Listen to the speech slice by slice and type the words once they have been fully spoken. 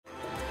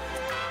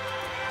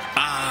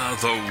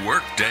The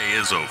workday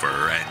is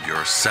over and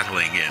you're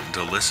settling in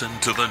to listen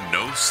to the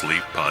No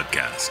Sleep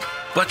podcast.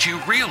 But you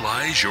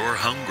realize you're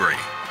hungry.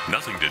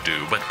 Nothing to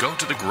do but go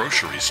to the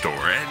grocery store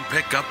and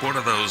pick up one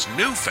of those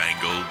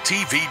newfangled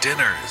TV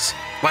dinners.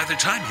 By the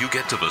time you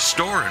get to the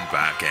store and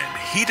back and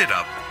heat it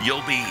up,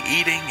 you'll be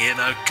eating in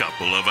a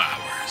couple of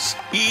hours.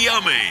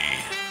 Yummy!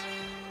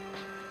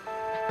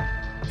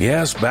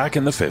 Yes, back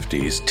in the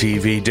 50s,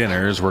 TV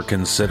dinners were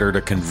considered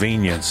a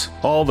convenience.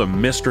 All the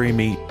mystery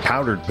meat,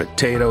 powdered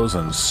potatoes,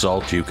 and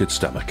salt you could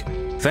stomach.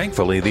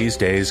 Thankfully, these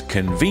days,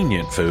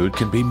 convenient food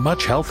can be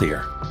much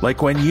healthier,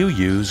 like when you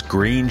use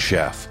Green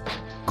Chef.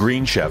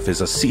 Green Chef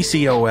is a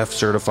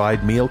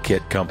CCOF-certified meal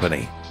kit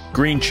company.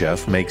 Green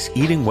Chef makes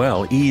eating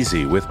well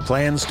easy with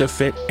plans to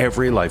fit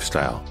every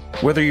lifestyle.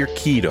 Whether you're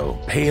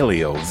keto,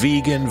 paleo,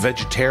 vegan,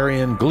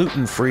 vegetarian,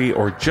 gluten-free,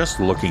 or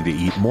just looking to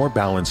eat more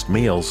balanced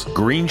meals,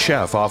 Green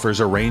Chef offers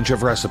a range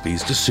of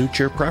recipes to suit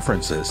your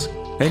preferences.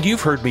 And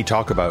you've heard me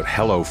talk about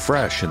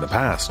HelloFresh in the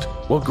past.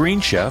 Well, Green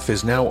Chef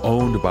is now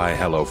owned by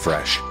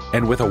HelloFresh,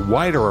 and with a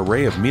wider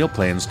array of meal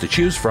plans to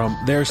choose from,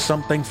 there's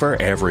something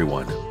for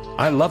everyone.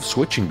 I love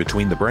switching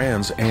between the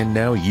brands, and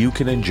now you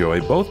can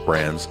enjoy both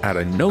brands at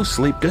a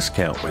no-sleep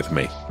discount with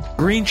me.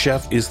 Green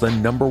Chef is the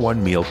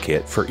 #1 meal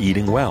kit for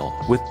eating well,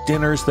 with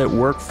dinners that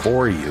work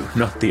for you,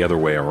 not the other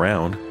way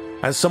around.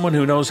 As someone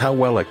who knows how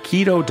well a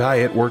keto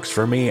diet works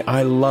for me,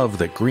 I love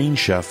that Green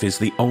Chef is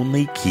the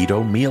only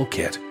keto meal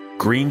kit.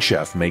 Green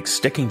Chef makes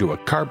sticking to a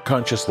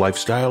carb-conscious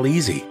lifestyle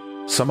easy.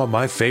 Some of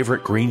my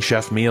favorite Green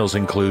Chef meals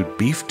include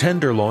beef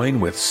tenderloin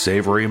with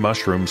savory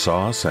mushroom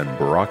sauce and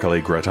broccoli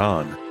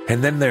gratin.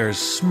 And then there's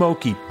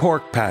smoky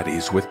pork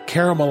patties with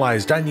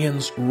caramelized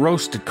onions,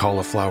 roasted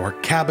cauliflower,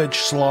 cabbage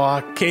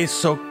slaw,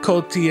 queso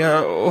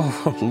cotija.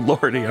 Oh,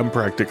 lordy, I'm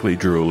practically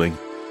drooling.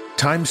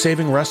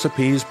 Time-saving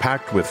recipes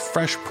packed with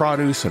fresh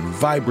produce and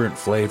vibrant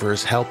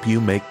flavors help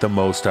you make the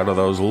most out of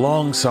those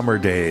long summer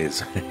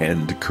days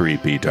and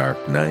creepy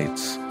dark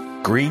nights.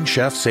 Green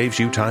Chef saves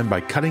you time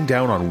by cutting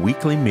down on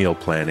weekly meal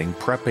planning,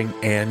 prepping,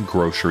 and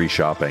grocery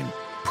shopping.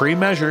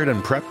 Pre-measured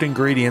and prepped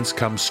ingredients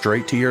come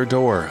straight to your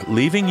door,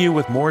 leaving you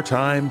with more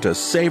time to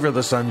savor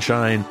the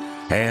sunshine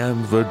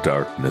and the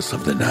darkness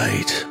of the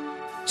night.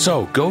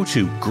 So go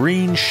to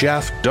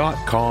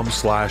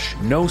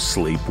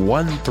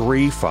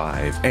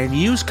greenchef.com/nosleep135 and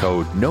use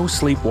code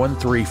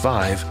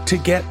nosleep135 to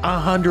get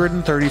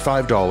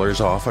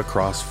 $135 off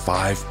across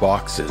 5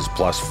 boxes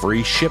plus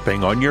free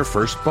shipping on your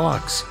first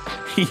box.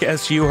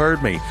 Yes, you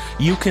heard me.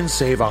 You can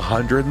save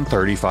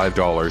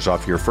 $135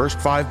 off your first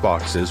 5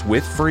 boxes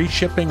with free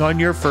shipping on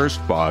your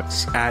first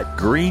box at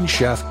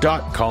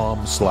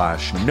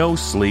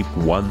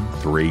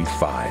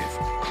greenchef.com/nosleep135.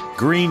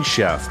 Green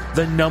Chef,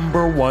 the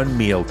 #1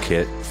 meal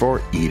kit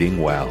for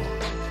eating well.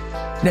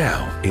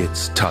 Now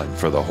it's time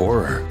for the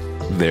horror.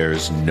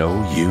 There's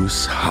no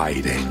use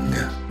hiding.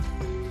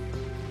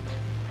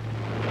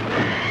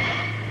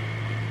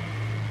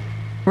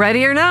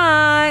 Ready or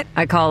not,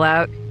 I call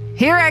out,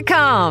 here I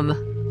come!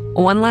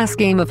 One last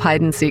game of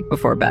hide and seek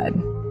before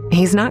bed.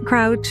 He's not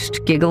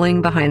crouched,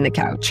 giggling behind the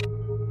couch.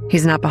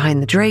 He's not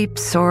behind the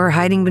drapes or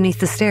hiding beneath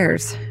the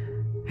stairs.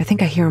 I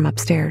think I hear him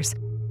upstairs.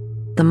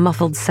 The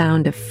muffled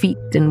sound of feet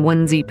in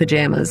onesie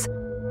pajamas.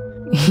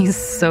 He's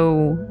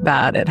so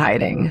bad at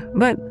hiding,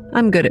 but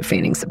I'm good at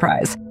feigning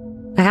surprise.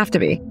 I have to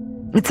be.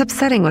 It's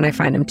upsetting when I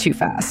find him too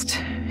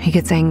fast. He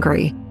gets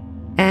angry,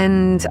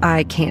 and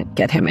I can't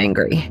get him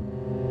angry.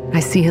 I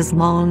see his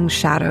long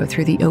shadow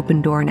through the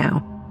open door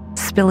now,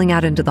 spilling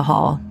out into the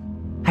hall.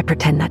 I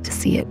pretend not to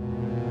see it.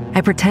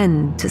 I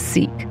pretend to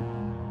seek.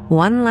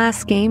 One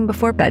last game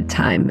before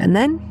bedtime, and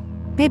then,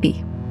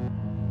 maybe,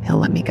 he'll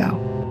let me go.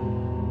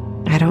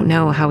 I don't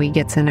know how he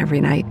gets in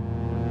every night.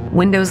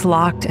 Windows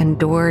locked and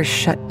doors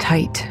shut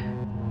tight.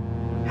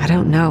 I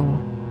don't know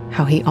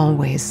how he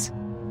always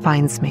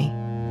finds me.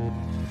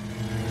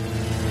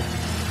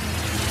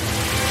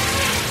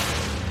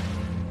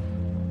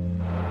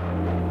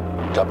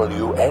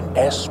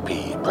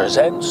 WNSP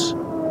presents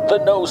the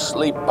No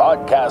Sleep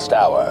Podcast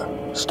Hour,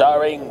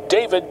 starring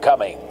David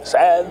Cummings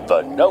and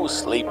the No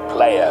Sleep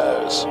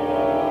Players.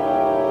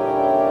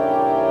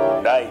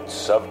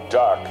 Nights of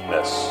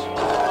darkness.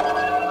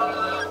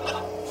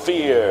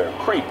 Fear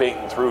creeping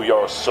through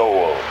your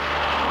soul.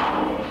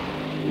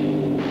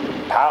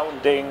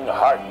 Pounding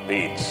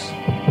heartbeats.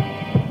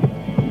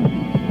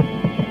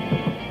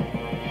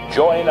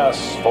 Join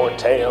us for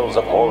tales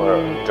of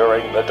horror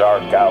during the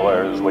dark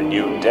hours when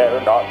you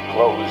dare not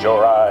close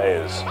your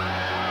eyes.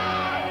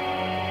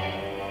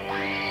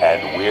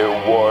 And we're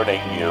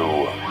warning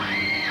you.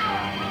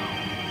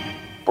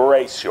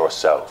 Brace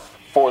yourself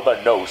for the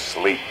No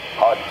Sleep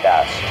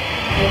Podcast.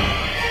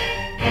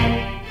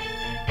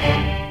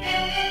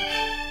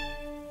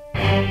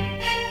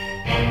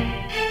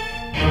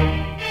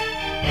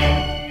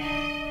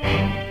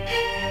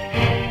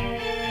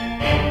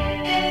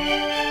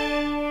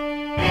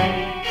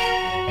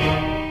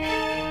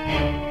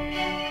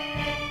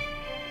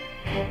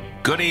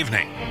 Good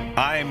evening.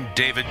 I'm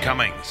David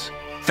Cummings.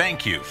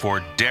 Thank you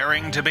for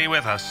daring to be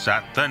with us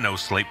at the No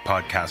Sleep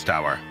Podcast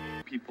Hour.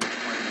 People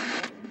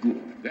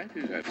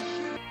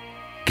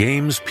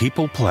Games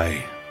people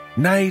play,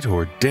 night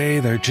or day,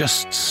 they're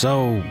just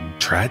so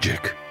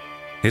tragic.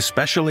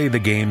 Especially the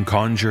game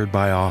conjured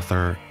by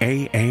author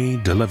A.A.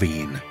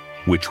 Delavigne,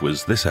 which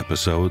was this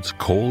episode's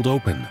Cold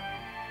Open,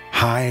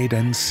 Hide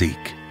and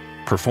Seek,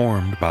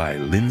 performed by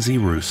Lindsay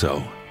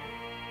Russo.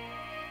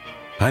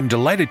 I'm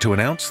delighted to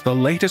announce the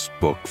latest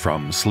book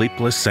from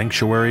Sleepless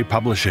Sanctuary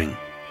Publishing.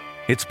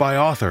 It's by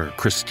author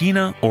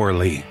Christina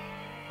Orley.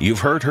 You've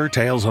heard her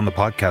tales on the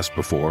podcast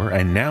before,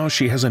 and now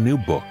she has a new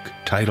book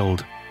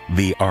titled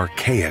The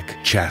Archaic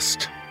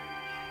Chest.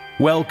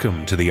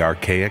 Welcome to the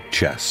Archaic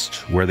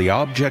Chest, where the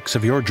objects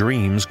of your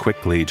dreams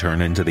quickly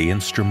turn into the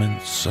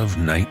instruments of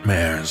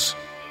nightmares.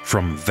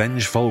 From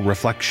vengeful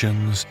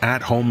reflections,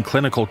 at-home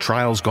clinical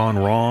trials gone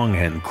wrong,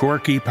 and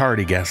quirky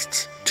party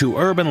guests, to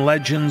urban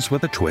legends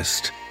with a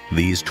twist,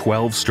 these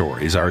 12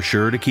 stories are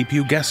sure to keep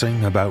you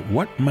guessing about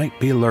what might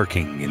be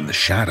lurking in the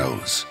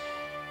shadows.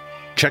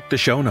 Check the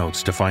show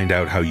notes to find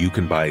out how you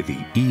can buy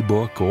the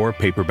ebook or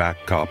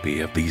paperback copy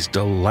of these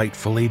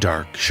delightfully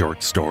dark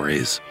short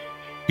stories.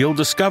 You'll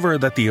discover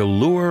that the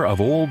allure of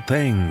old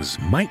things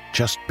might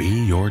just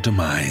be your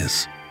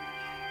demise.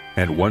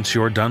 And once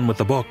you're done with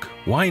the book,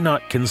 why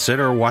not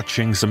consider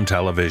watching some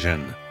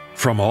television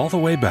from all the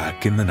way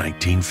back in the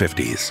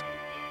 1950s?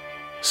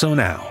 So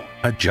now,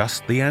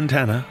 adjust the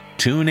antenna,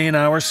 tune in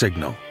our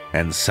signal,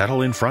 and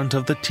settle in front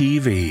of the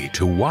TV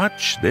to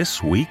watch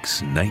this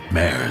week's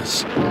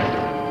nightmares.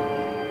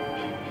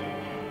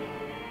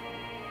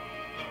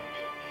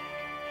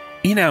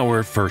 In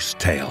our first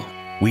tale,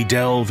 we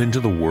delve into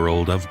the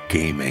world of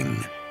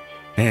gaming.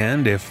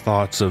 And if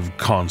thoughts of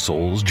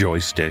consoles,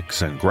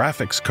 joysticks, and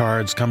graphics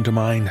cards come to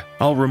mind,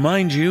 I'll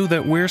remind you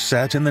that we're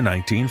set in the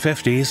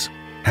 1950s.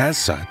 As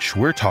such,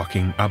 we're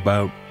talking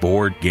about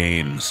board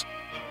games.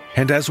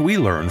 And as we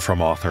learn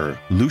from author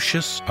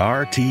Lucius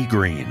R.T.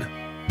 Green,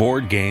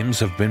 board games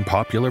have been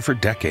popular for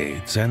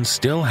decades and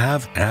still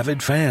have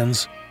avid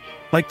fans.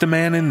 Like the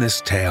man in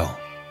this tale,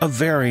 a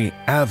very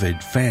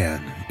avid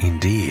fan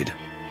indeed.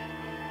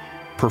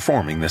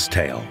 Performing this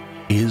tale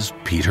is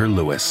Peter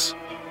Lewis.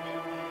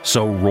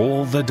 So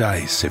roll the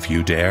dice if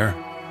you dare.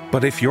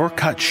 But if you're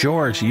cut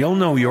short, you'll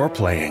know you're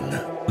playing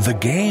the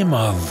game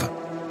of...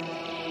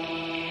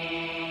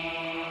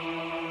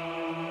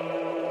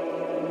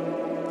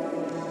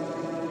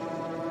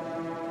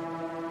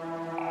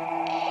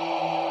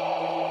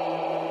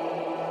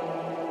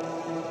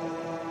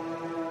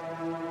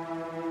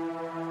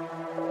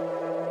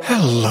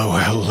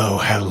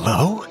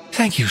 Hello.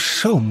 Thank you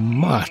so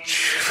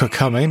much for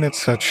coming at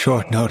such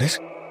short notice.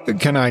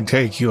 Can I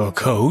take your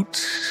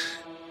coat?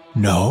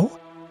 No?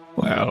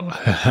 Well,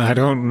 I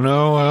don't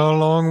know how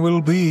long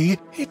we'll be.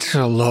 It's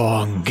a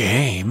long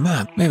game.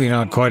 Maybe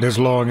not quite as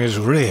long as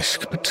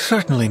Risk, but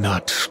certainly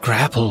not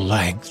Scrapple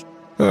length.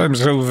 I'm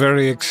so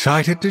very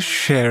excited to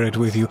share it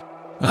with you.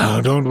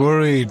 Oh, don't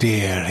worry,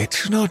 dear.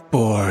 It's not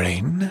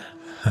boring.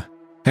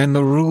 And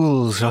the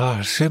rules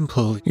are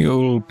simple.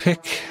 You'll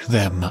pick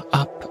them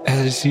up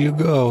as you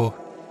go.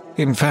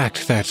 In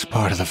fact, that's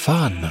part of the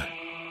fun.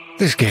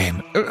 This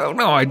game... Oh,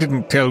 no, I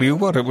didn't tell you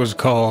what it was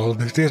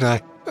called, did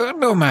I?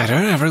 No matter,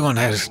 everyone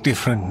has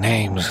different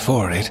names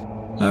for it.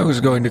 I was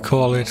going to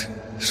call it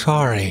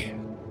Sorry,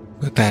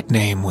 but that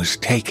name was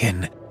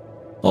taken.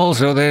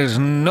 Also, there's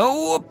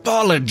no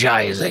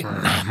apologizing.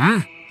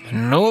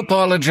 No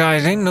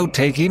apologizing, no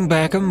taking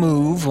back a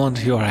move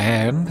once your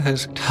hand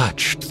has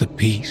touched the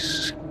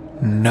piece.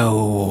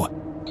 No...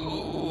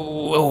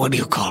 What do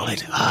you call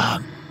it?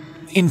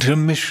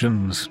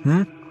 Intermissions,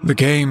 The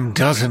game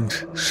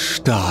doesn't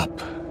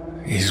stop,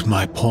 is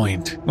my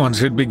point.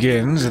 Once it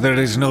begins, there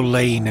is no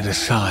laying it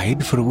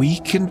aside for a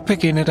week and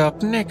picking it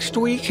up next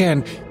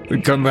weekend.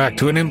 We'd come back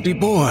to an empty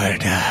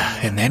board,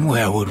 and then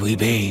where would we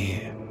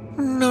be?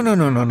 No,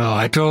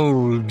 I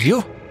told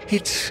you.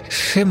 It's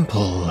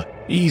simple,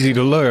 easy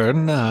to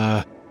learn,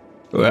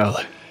 well,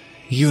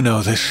 you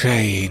know the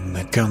saying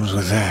that comes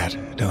with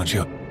that, don't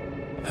you?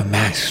 A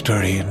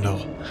mastery and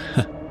all.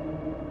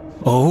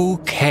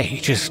 Okay,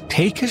 just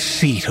take a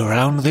seat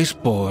around this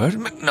board.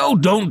 No,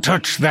 don't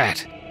touch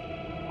that.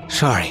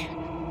 Sorry,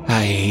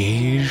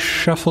 I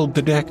shuffled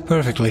the deck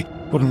perfectly.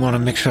 Wouldn't want to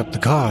mix up the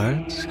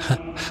cards.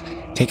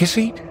 Take a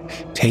seat.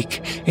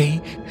 Take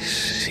a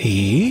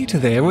seat.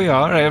 There we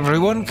are,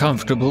 everyone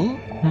comfortable.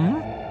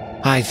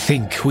 I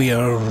think we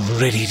are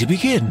ready to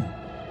begin.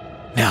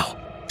 Now,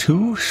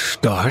 to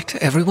start,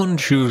 everyone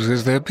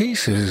chooses their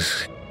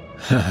pieces.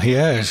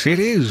 Yes, it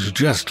is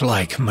just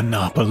like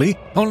Monopoly,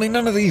 only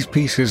none of these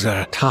pieces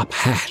are top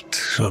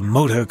hats or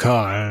motor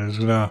cars.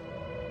 Now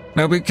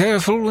be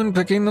careful when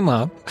picking them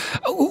up.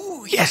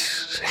 Oh,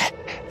 yes,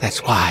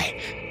 that's why.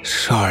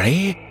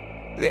 Sorry.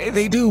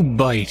 They do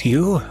bite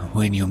you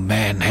when you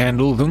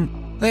manhandle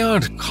them. They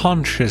aren't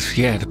conscious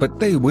yet,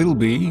 but they will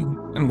be,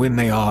 and when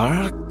they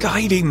are,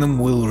 guiding them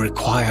will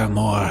require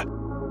more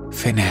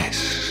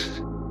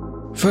finesse.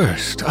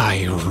 First,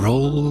 I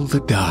roll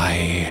the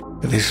die.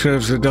 This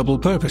serves a double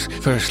purpose.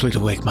 Firstly, to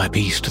wake my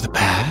piece to the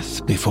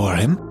path before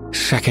him.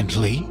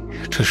 Secondly,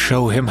 to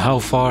show him how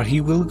far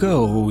he will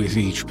go with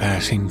each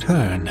passing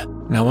turn.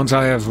 Now once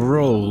I have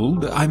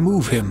rolled, I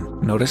move him.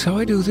 Notice how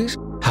I do this?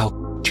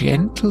 How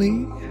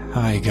gently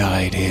I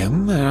guide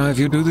him. If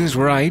you do this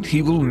right,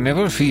 he will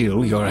never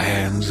feel your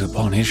hands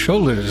upon his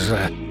shoulders,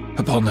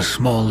 upon the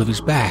small of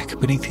his back,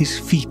 beneath his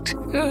feet.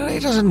 He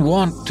doesn't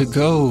want to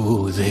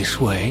go this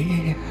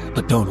way,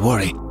 but don't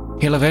worry.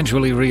 He'll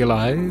eventually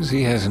realize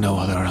he has no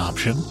other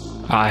option.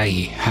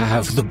 I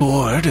have the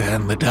board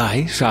and the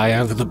dice. I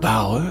have the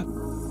power.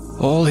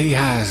 All he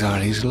has are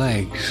his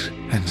legs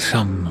and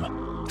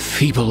some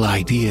feeble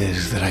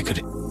ideas that I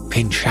could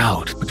pinch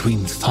out between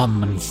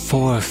thumb and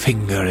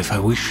forefinger if I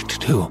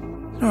wished to.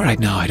 Right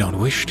now I don't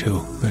wish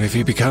to, but if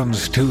he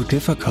becomes too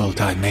difficult,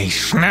 I may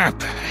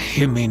snap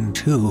him in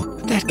two.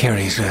 That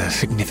carries a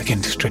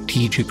significant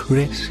strategic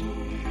risk.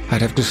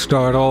 I'd have to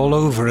start all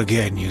over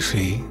again, you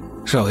see.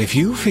 So if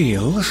you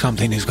feel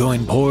something is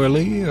going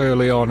poorly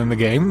early on in the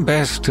game,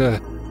 best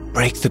to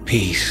break the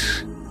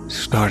peace,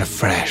 start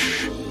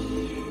afresh.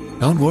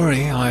 Don't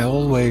worry, I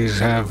always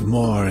have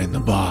more in the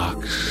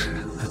box.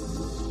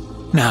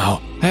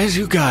 Now, as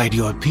you guide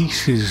your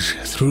pieces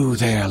through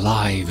their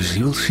lives,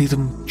 you'll see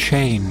them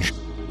change,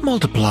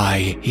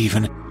 multiply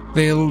even.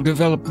 They'll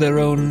develop their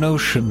own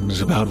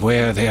notions about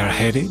where they are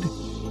headed,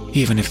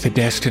 even if the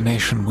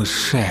destination was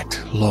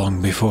set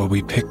long before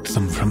we picked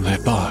them from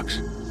that box.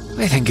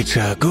 I think it's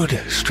a good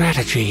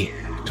strategy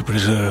to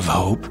preserve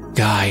hope,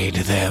 guide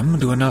them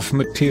to enough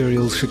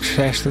material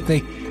success that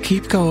they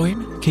keep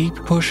going, keep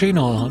pushing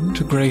on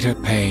to greater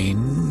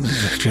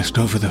pains just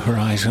over the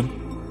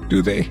horizon.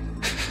 Do they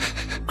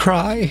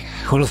cry?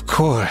 Well, of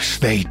course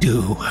they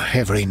do,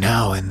 every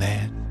now and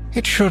then.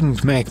 It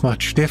shouldn't make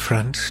much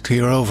difference to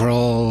your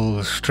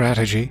overall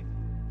strategy.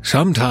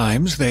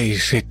 Sometimes they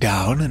sit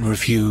down and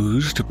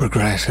refuse to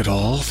progress at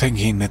all,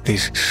 thinking that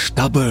this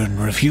stubborn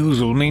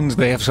refusal means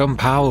they have some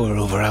power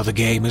over how the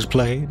game is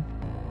played.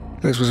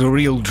 This was a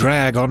real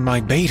drag on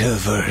my beta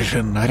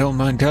version, I don't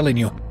mind telling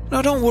you.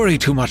 Now don't worry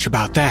too much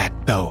about that,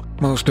 though.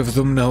 Most of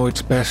them know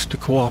it's best to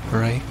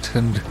cooperate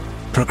and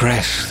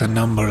progress the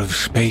number of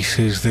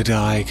spaces the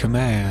die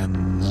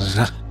commands.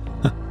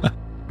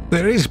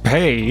 There is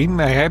pain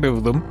ahead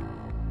of them.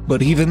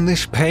 But even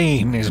this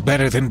pain is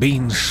better than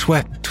being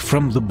swept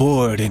from the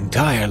board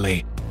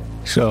entirely.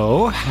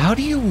 So, how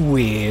do you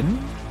win?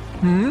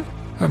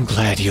 I'm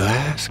glad you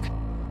asked.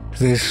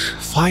 This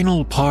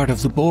final part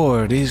of the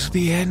board is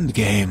the end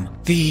game,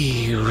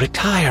 the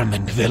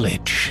retirement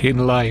village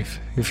in life,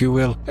 if you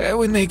will.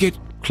 When they get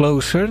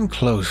closer and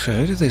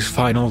closer to this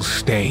final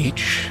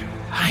stage,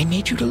 I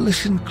need you to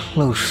listen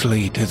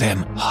closely to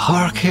them,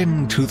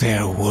 hearken to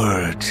their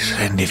words,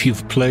 and if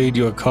you've played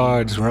your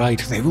cards right,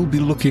 they will be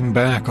looking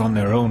back on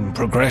their own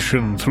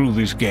progression through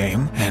this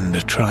game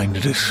and trying to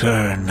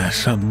discern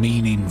some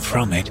meaning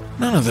from it.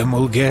 None of them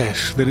will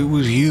guess that it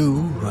was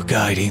you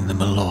guiding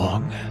them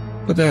along.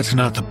 But that's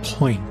not the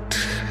point.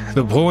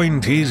 The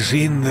point is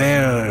in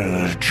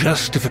their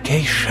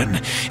justification,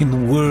 in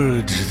the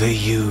words they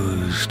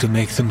use to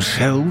make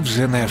themselves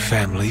and their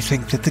family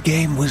think that the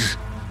game was,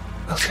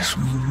 well, just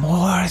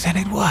more than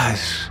it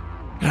was.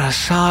 A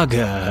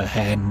saga,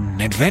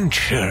 an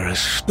adventure, a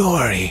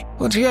story.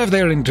 Once you have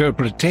their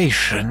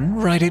interpretation,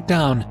 write it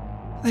down.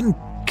 Then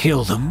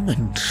kill them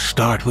and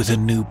start with a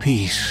new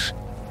piece.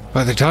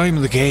 By the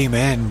time the game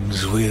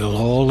ends, we'll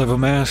all have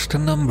amassed a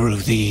number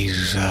of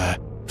these,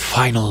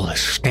 final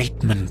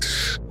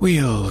statements.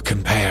 We'll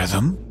compare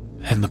them,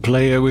 and the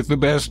player with the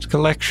best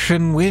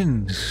collection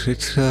wins.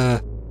 It's,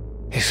 as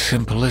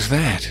simple as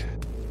that.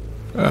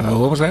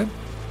 What was that?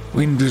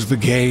 When does the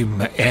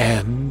game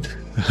end?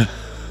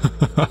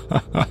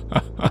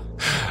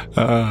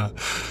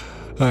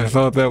 I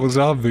thought that was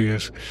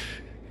obvious.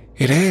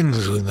 It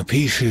ends when the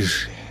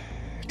pieces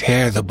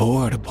tear the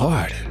board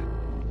apart.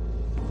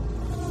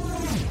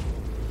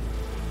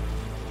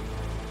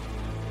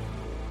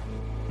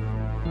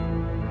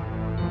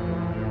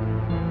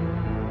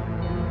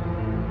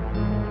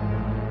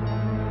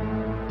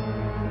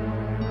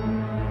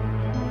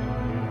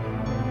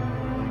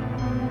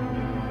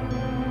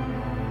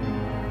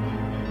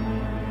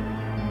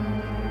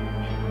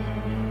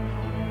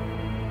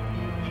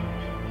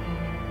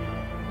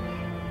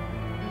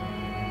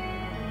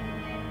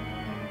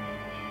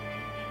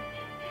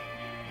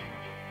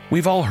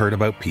 We've all heard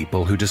about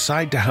people who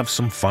decide to have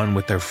some fun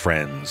with their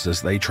friends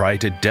as they try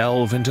to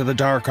delve into the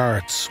dark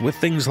arts with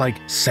things like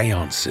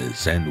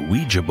seances and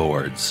Ouija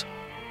boards.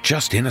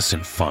 Just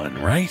innocent fun,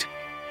 right?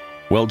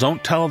 Well,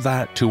 don't tell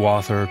that to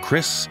author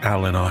Chris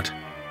Allenott.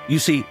 You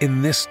see,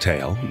 in this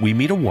tale, we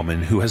meet a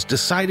woman who has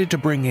decided to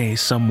bring a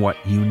somewhat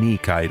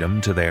unique item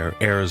to their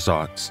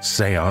ersatz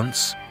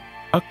seance,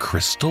 a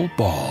crystal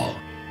ball.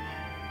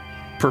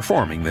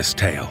 Performing this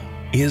tale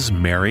is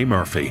Mary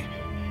Murphy.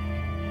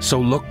 So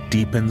look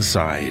deep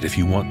inside if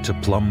you want to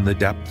plumb the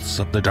depths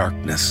of the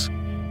darkness.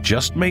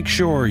 Just make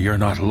sure you're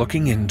not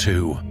looking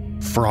into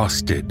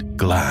frosted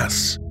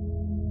glass.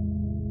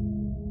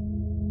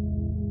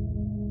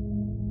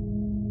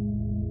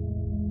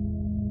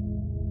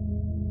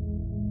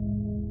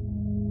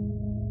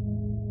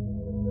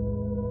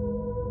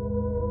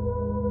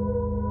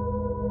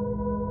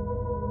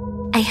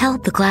 I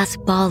held the glass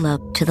ball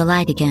up to the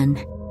light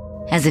again,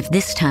 as if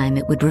this time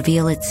it would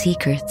reveal its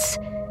secrets.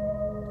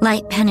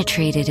 Light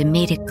penetrated and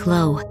made it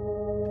glow,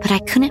 but I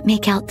couldn't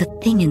make out the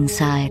thing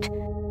inside.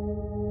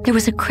 There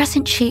was a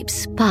crescent-shaped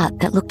spot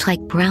that looked like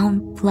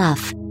brown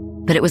fluff,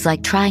 but it was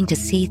like trying to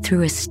see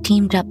through a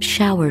steamed-up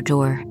shower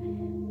door.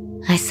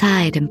 I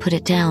sighed and put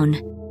it down.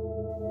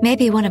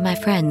 Maybe one of my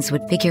friends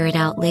would figure it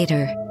out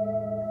later.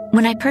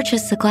 When I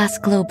purchased the glass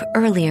globe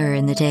earlier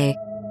in the day,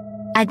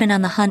 I'd been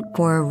on the hunt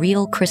for a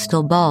real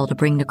crystal ball to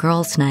bring to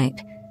girls'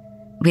 night.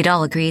 We'd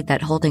all agreed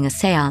that holding a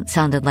seance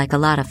sounded like a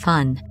lot of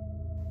fun,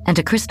 and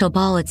a crystal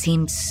ball had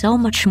seemed so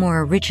much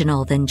more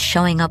original than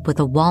showing up with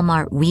a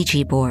Walmart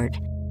Ouija board.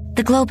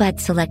 The globe I'd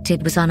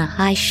selected was on a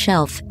high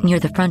shelf near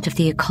the front of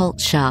the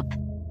occult shop.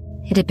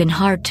 It had been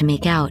hard to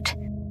make out.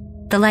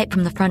 The light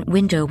from the front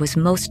window was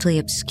mostly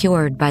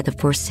obscured by the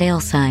for sale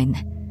sign.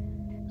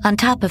 On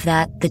top of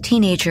that, the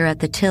teenager at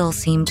the till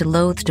seemed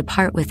loath to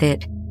part with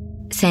it,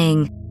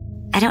 saying,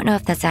 "I don't know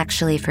if that's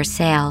actually for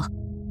sale.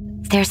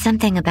 There's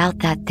something about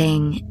that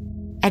thing.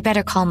 I'd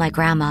better call my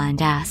grandma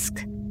and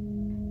ask."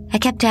 I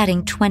kept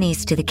adding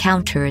 20s to the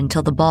counter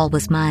until the ball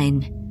was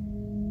mine.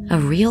 A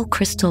real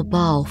crystal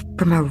ball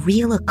from a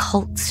real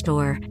occult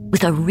store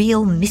with a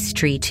real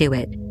mystery to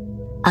it.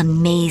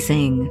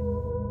 Amazing.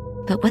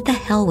 But what the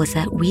hell was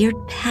that weird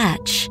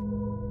patch?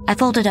 I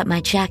folded up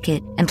my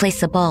jacket and placed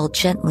the ball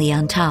gently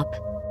on top.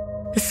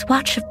 The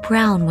swatch of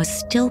brown was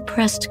still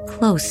pressed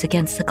close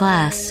against the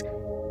glass.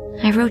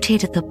 I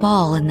rotated the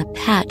ball and the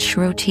patch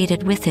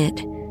rotated with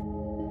it.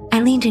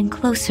 I leaned in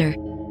closer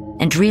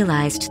and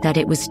realized that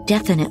it was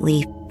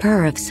definitely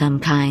fur of some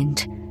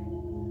kind.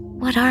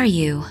 "What are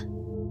you?"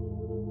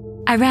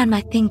 I ran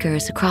my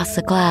fingers across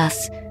the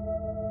glass.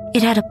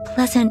 It had a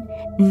pleasant,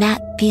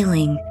 matte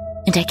feeling,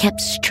 and I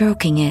kept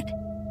stroking it.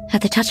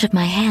 At the touch of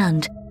my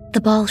hand,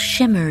 the ball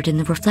shimmered in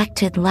the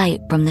reflected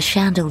light from the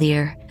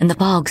chandelier, and the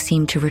fog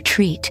seemed to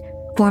retreat,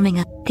 forming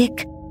a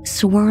thick,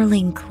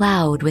 swirling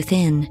cloud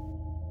within.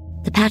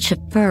 The patch of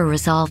fur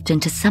resolved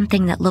into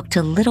something that looked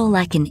a little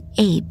like an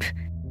ape,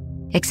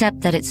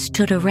 except that it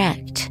stood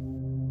erect.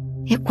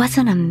 It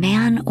wasn't a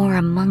man or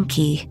a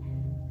monkey,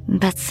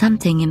 but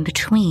something in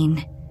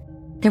between.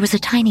 There was a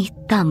tiny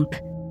thump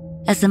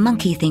as the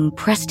monkey thing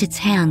pressed its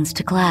hands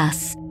to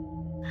glass.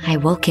 I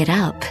woke it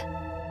up.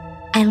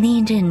 I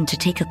leaned in to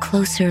take a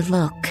closer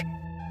look.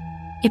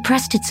 It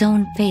pressed its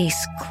own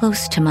face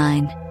close to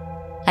mine.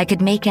 I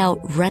could make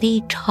out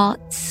ruddy, taut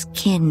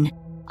skin,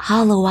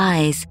 hollow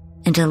eyes,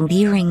 and a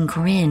leering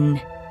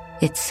grin.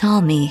 It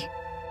saw me.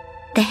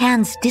 The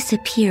hands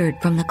disappeared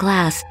from the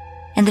glass,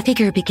 and the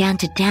figure began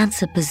to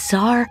dance a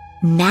bizarre,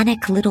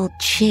 manic little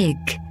jig.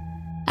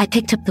 I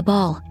picked up the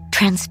ball,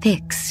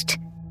 transfixed.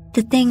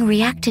 The thing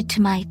reacted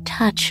to my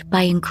touch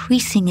by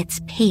increasing its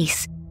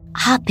pace,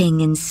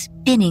 hopping and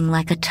spinning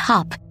like a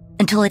top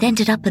until it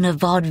ended up in a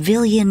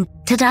vaudevillian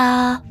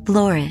ta-da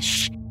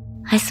flourish.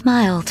 I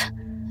smiled.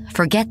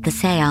 Forget the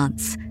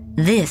seance.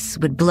 This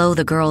would blow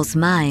the girls'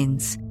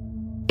 minds.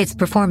 Its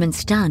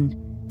performance done,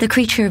 the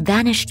creature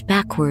vanished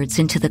backwards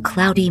into the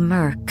cloudy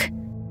murk.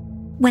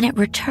 When it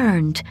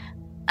returned,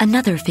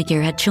 another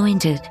figure had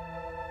joined it.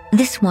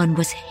 This one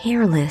was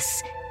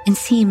hairless and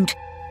seemed,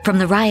 from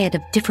the riot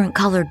of different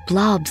colored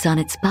blobs on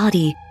its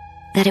body,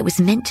 that it was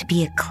meant to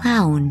be a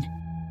clown.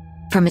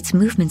 From its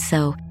movements,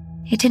 though,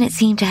 it didn't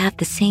seem to have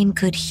the same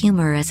good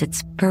humor as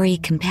its furry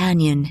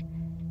companion.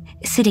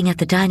 Sitting at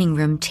the dining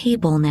room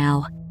table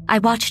now, I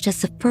watched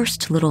as the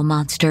first little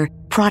monster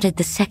prodded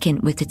the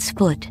second with its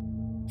foot.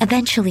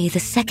 Eventually, the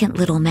second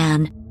little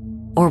man,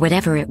 or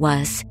whatever it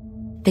was,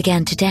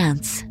 began to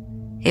dance.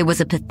 It was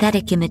a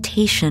pathetic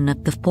imitation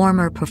of the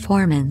former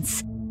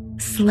performance.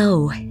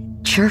 Slow,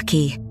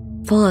 jerky,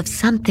 full of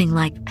something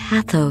like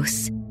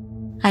pathos.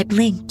 I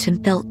blinked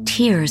and felt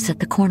tears at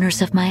the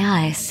corners of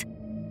my eyes.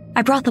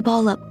 I brought the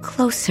ball up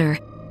closer,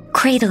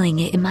 cradling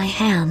it in my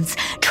hands,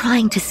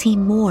 trying to see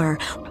more.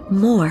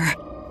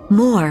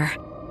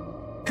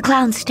 The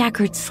clown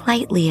staggered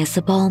slightly as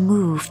the ball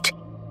moved,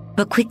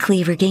 but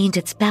quickly regained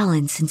its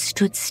balance and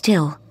stood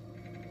still,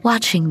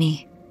 watching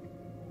me.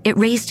 It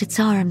raised its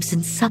arms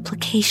in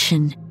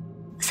supplication,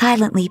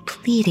 silently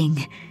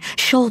pleading,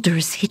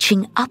 shoulders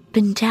hitching up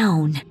and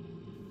down.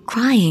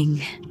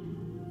 Crying.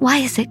 Why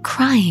is it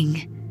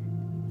crying?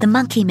 The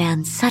monkey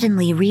man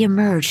suddenly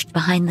re-emerged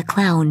behind the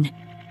clown.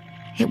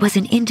 It was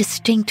an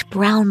indistinct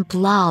brown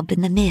blob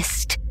in the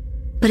mist,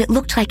 but it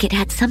looked like it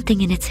had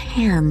something in its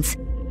hands,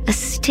 a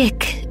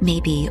stick,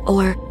 maybe,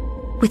 or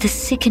with a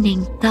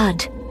sickening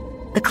thud,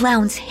 the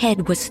clown's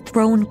head was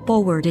thrown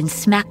forward and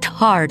smacked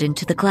hard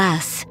into the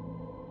glass.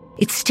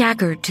 It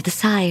staggered to the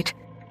side,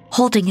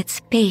 holding its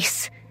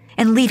face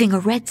and leaving a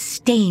red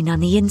stain on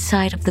the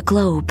inside of the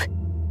globe.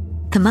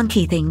 The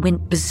monkey thing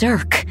went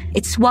berserk.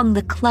 It swung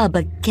the club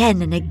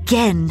again and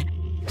again.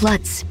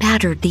 Blood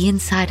spattered the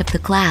inside of the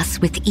glass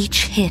with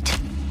each hit.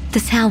 The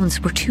sounds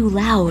were too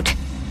loud.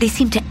 They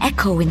seemed to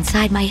echo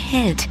inside my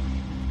head.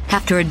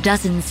 After a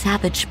dozen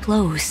savage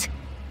blows,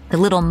 the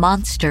little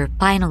monster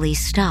finally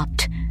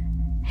stopped.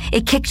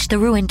 It kicked the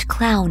ruined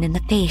clown in the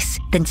face,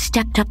 then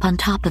stepped up on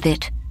top of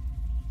it.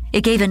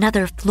 It gave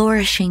another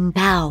flourishing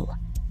bow.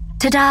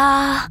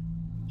 Ta-da!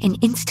 An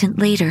instant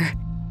later,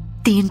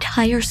 the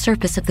entire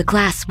surface of the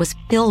glass was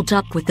filled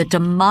up with the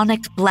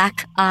demonic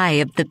black eye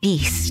of the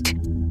beast.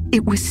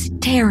 It was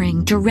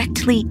staring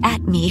directly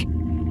at me,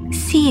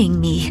 seeing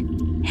me,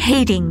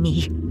 hating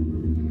me.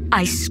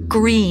 I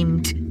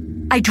screamed.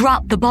 I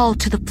dropped the ball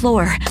to the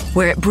floor,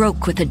 where it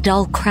broke with a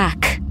dull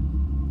crack.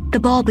 The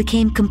ball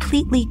became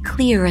completely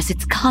clear as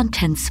its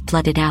contents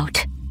flooded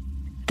out.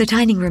 The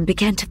dining room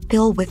began to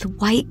fill with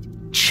white,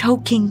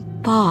 choking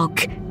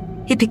fog.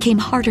 It became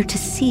harder to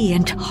see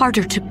and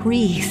harder to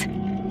breathe.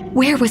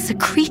 Where was the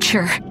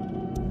creature?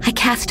 I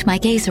cast my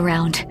gaze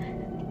around,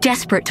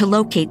 desperate to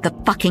locate the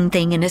fucking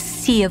thing in a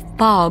sea of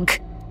fog.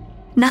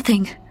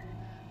 Nothing.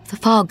 The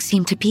fog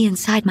seemed to be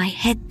inside my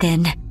head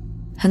then,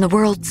 and the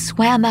world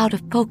swam out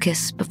of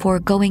focus before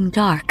going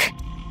dark.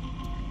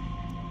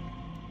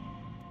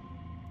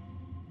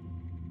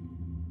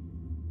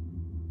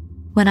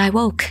 When I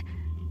woke,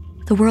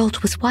 the world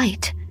was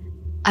white.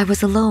 I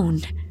was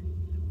alone,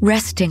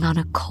 resting on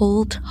a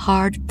cold,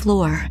 hard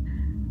floor,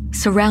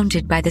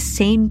 surrounded by the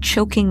same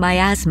choking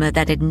miasma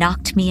that had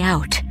knocked me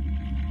out.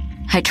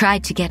 I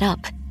tried to get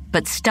up,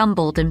 but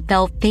stumbled and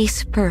fell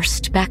face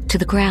first back to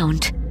the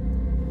ground.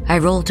 I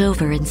rolled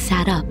over and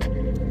sat up,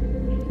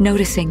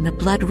 noticing the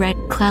blood-red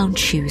clown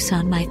shoes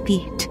on my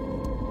feet.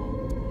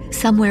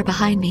 Somewhere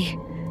behind me,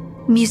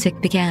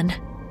 music began.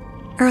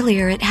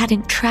 Earlier it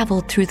hadn't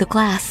traveled through the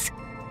glass,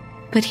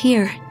 but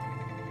here,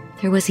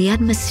 there was the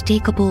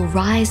unmistakable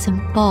rise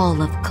and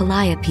fall of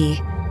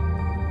Calliope.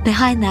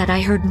 Behind that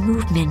I heard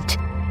movement,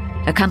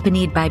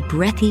 accompanied by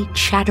breathy,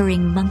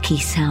 chattering monkey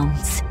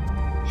sounds,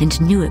 and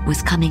knew it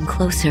was coming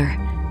closer,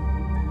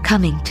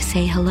 coming to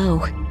say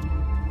hello,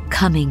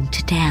 coming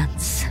to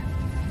dance.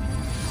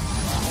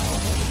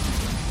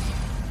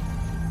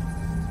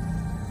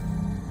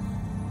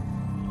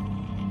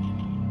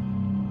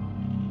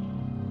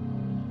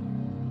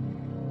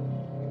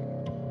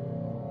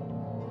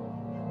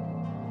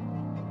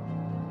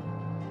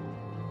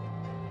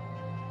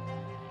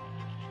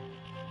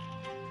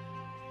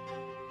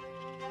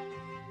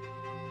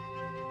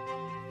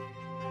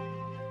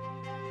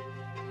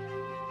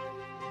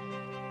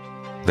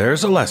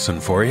 There's a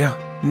lesson for you.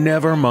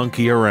 Never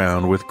monkey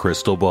around with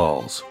crystal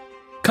balls.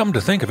 Come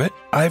to think of it,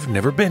 I've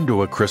never been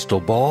to a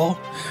crystal ball.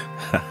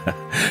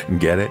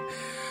 Get it?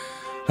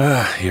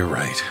 You're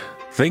right.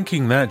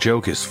 Thinking that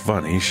joke is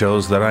funny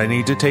shows that I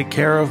need to take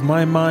care of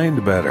my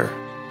mind better.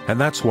 And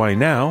that's why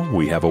now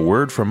we have a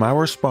word from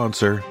our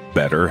sponsor,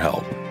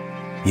 BetterHelp.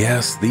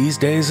 Yes, these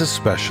days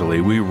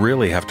especially, we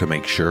really have to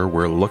make sure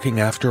we're looking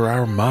after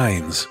our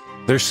minds.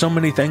 There's so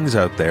many things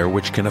out there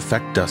which can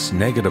affect us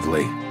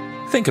negatively.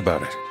 Think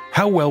about it.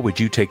 How well would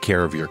you take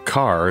care of your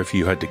car if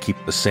you had to keep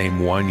the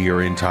same one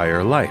your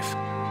entire life?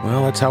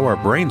 Well, that's how our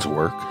brains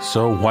work,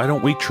 so why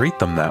don't we treat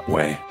them that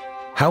way?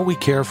 How we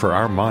care for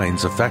our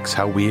minds affects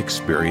how we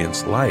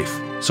experience life,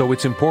 so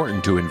it's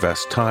important to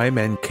invest time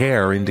and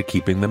care into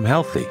keeping them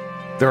healthy.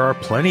 There are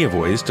plenty of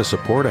ways to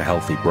support a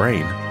healthy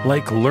brain,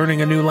 like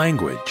learning a new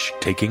language,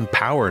 taking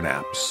power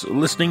naps,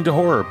 listening to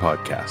horror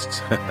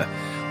podcasts.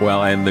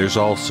 Well, and there's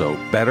also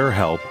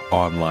BetterHelp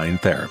online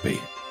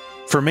therapy.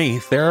 For me,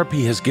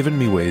 therapy has given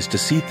me ways to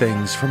see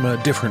things from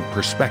a different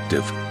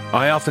perspective.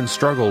 I often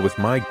struggle with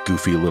my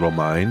goofy little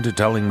mind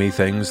telling me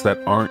things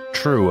that aren't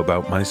true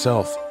about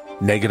myself.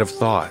 Negative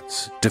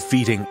thoughts,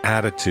 defeating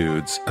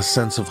attitudes, a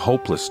sense of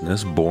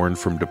hopelessness born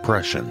from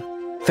depression.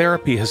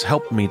 Therapy has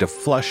helped me to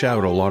flush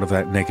out a lot of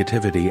that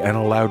negativity and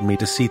allowed me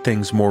to see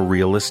things more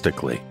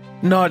realistically.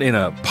 Not in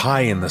a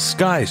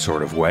pie-in-the-sky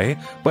sort of way,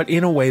 but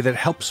in a way that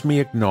helps me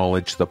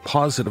acknowledge the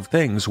positive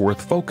things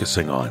worth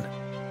focusing on.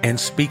 And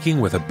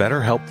speaking with a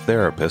BetterHelp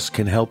therapist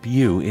can help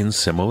you in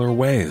similar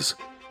ways.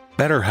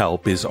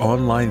 BetterHelp is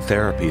online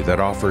therapy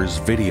that offers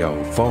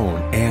video, phone,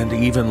 and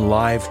even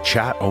live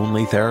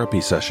chat-only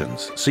therapy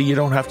sessions, so you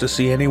don't have to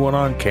see anyone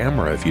on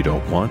camera if you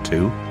don't want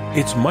to.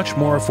 It's much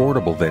more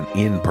affordable than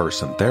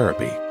in-person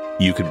therapy.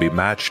 You can be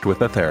matched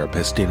with a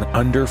therapist in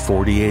under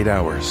 48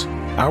 hours.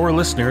 Our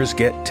listeners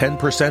get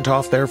 10%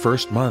 off their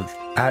first month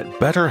at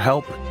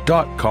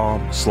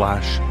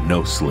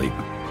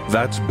betterhelp.com/nosleep.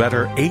 That's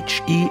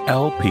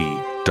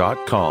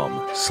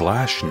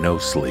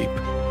betterhelp.com/nosleep.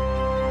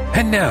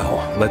 And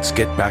now, let's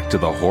get back to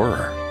the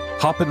horror.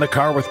 Hop in the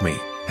car with me,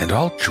 and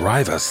I'll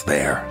drive us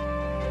there.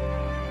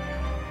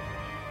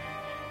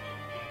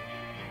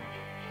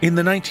 In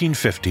the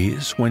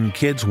 1950s, when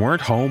kids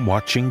weren't home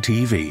watching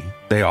TV,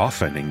 they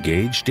often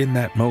engaged in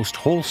that most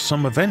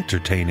wholesome of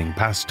entertaining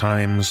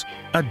pastimes,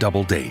 a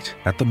double date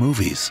at the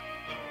movies.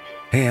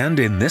 And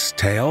in this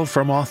tale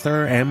from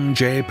author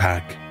M.J.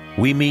 Pack,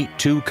 we meet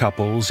two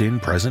couples in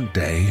present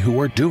day who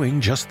are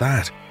doing just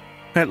that.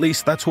 At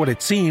least that's what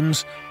it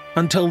seems,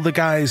 until the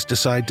guys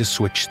decide to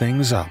switch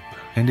things up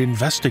and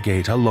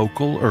investigate a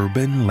local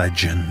urban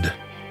legend.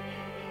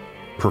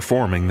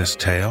 Performing this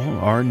tale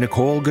are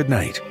Nicole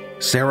Goodnight,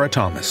 Sarah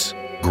Thomas,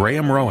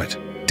 Graham Rowett,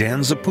 Dan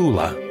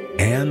Zapula,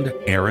 and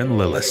Aaron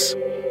Lillis.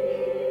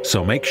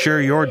 So make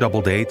sure your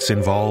double dates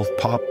involve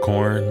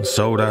popcorn,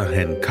 soda,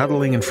 and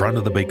cuddling in front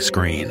of the big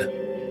screen.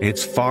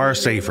 It's far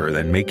safer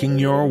than making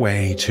your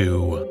way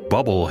to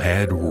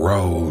Bubblehead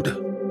Road.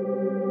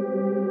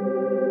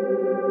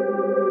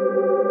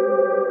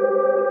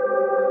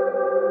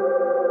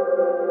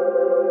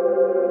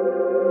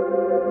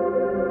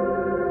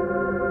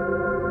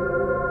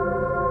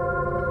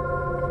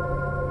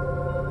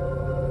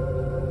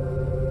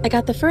 I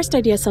got the first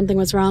idea something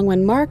was wrong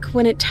when Mark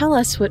wouldn't tell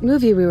us what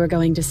movie we were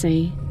going to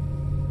see.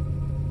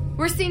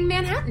 We're seeing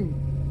Manhattan,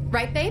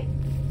 right, babe?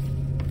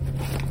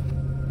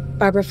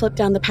 Barbara flipped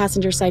down the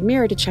passenger side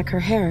mirror to check her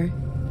hair.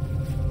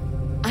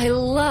 I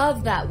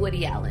love that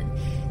Woody Allen.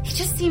 He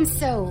just seems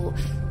so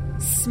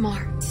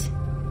smart.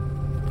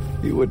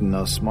 You wouldn't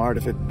know smart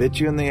if it bit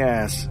you in the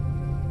ass.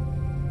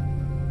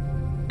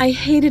 I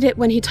hated it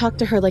when he talked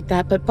to her like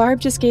that, but Barb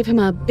just gave him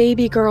a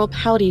baby girl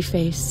pouty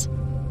face.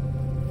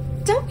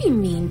 Don't be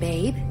mean,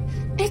 babe.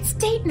 It's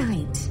date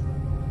night.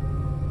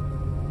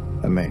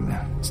 I mean,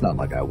 it's not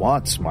like I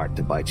want smart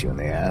to bite you in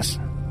the ass.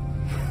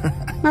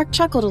 Mark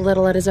chuckled a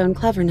little at his own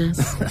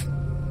cleverness.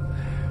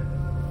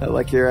 I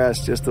like your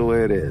ass just the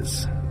way it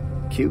is.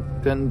 Cute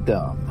and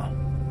dumb.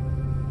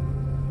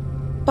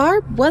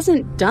 Barb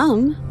wasn't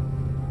dumb.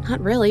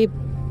 Not really.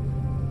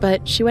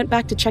 But she went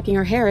back to checking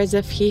her hair as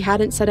if he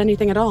hadn't said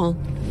anything at all.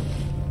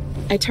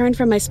 I turned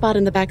from my spot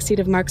in the back seat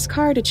of Mark's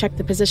car to check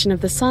the position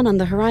of the sun on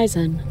the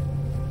horizon.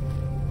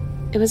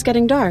 It was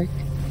getting dark.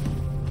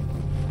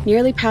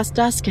 Nearly past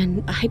dusk,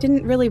 and I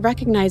didn't really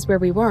recognize where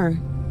we were.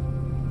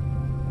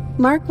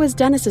 Mark was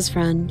Dennis's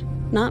friend,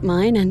 not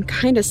mine, and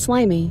kinda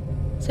slimy,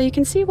 so you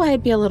can see why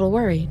I'd be a little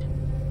worried.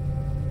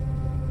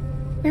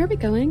 Where are we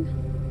going?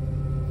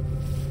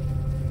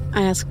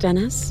 I asked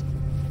Dennis.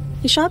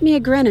 He shot me a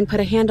grin and put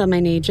a hand on my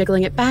knee,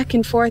 jiggling it back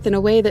and forth in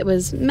a way that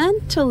was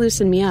meant to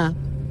loosen me up.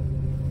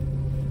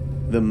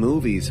 The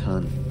movies,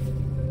 hun.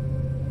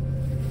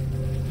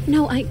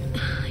 No, I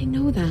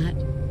know that.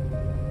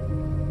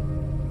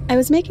 I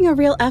was making a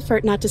real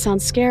effort not to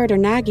sound scared or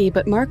naggy,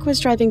 but Mark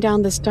was driving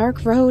down this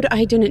dark road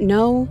I didn't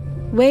know.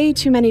 Way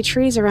too many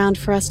trees around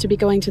for us to be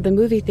going to the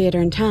movie theater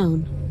in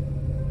town.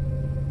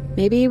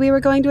 Maybe we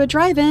were going to a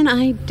drive-in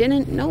I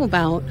didn't know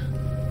about.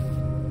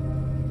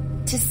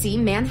 To see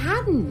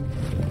Manhattan,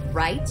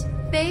 right,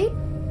 babe?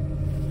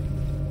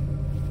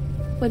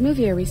 What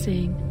movie are we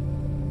seeing?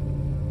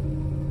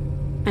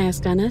 I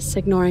asked Dennis,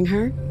 ignoring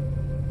her.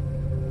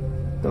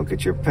 Don't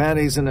get your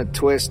panties in a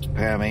twist,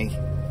 Pammy.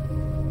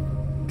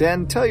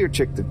 Dan, tell your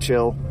chick to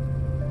chill.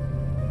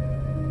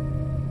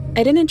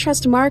 I didn't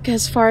trust Mark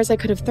as far as I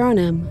could have thrown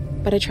him,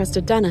 but I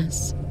trusted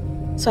Dennis.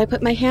 So I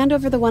put my hand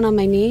over the one on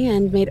my knee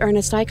and made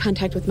earnest eye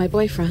contact with my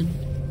boyfriend.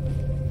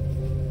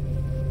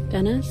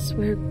 Dennis,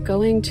 we're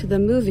going to the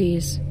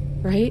movies,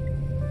 right?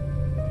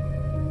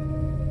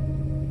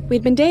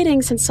 We'd been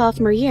dating since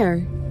sophomore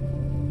year.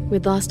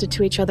 We'd lost it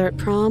to each other at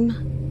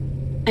prom.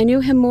 I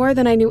knew him more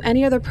than I knew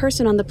any other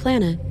person on the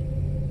planet.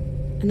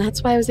 And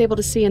that's why I was able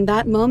to see in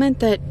that moment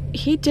that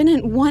he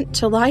didn't want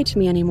to lie to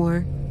me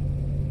anymore.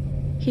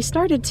 He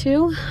started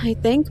to, I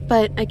think,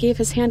 but I gave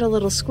his hand a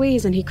little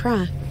squeeze and he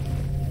cracked.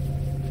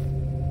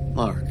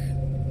 Mark,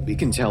 we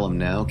can tell him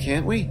now,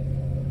 can't we?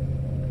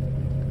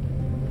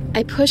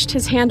 I pushed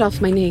his hand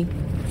off my knee.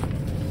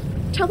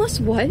 Tell us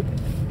what?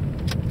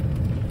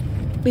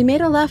 We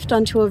made a left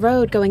onto a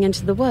road going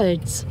into the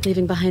woods,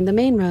 leaving behind the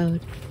main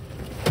road.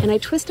 And I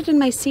twisted in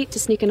my seat to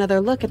sneak another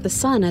look at the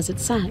sun as it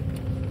set.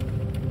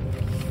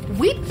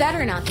 We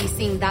better not be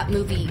seeing that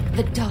movie,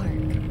 The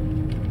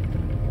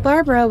Dark.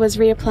 Barbara was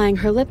reapplying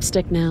her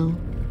lipstick now.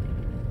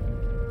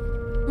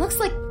 Looks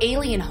like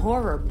alien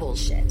horror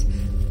bullshit.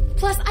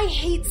 Plus, I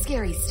hate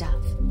scary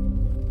stuff.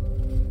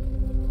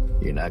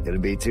 You're not gonna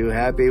be too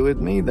happy with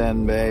me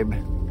then, babe.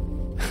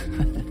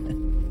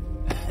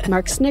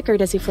 Mark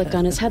snickered as he flicked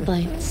on his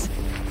headlights.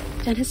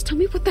 Dennis, tell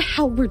me what the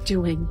hell we're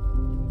doing.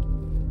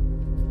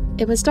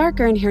 It was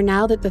darker in here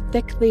now that the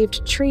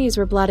thick-leaved trees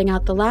were blotting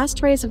out the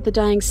last rays of the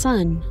dying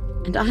sun,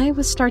 and I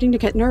was starting to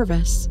get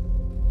nervous.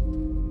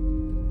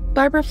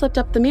 Barbara flipped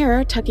up the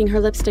mirror, tucking her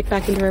lipstick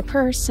back into her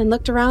purse, and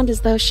looked around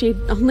as though she'd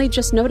only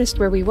just noticed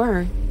where we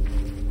were.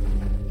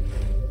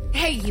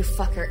 Hey, you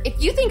fucker. If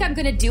you think I'm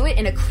gonna do it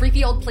in a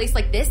creepy old place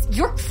like this,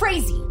 you're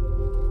crazy.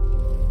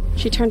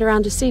 She turned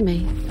around to see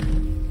me.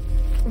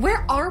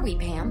 Where are we,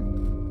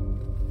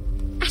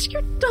 Pam? Ask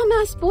your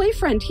dumbass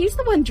boyfriend. He's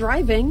the one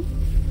driving.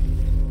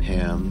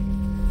 Pam.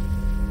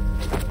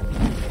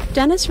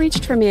 Dennis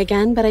reached for me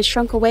again, but I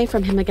shrunk away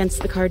from him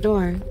against the car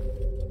door.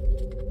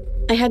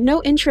 I had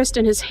no interest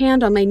in his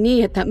hand on my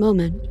knee at that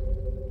moment.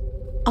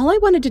 All I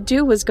wanted to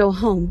do was go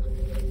home.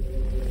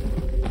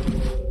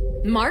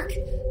 Mark,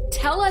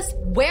 tell us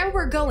where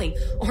we're going,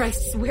 or I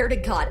swear to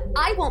God,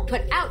 I won't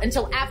put out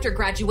until after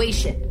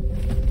graduation.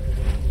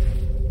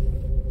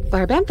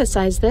 Barb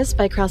emphasized this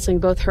by crossing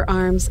both her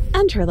arms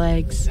and her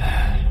legs.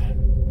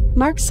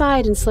 Mark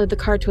sighed and slowed the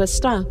car to a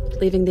stop,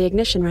 leaving the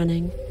ignition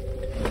running.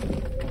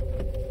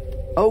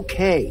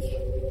 Okay.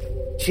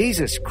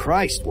 Jesus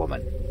Christ,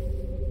 woman.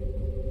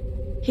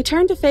 He He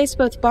turned to face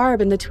both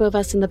Barb and the two of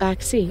us in the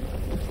back seat.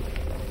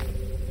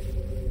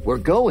 We're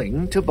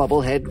going to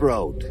Bubblehead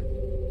Road.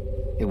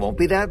 It won't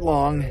be that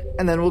long,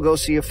 and then we'll go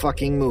see a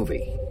fucking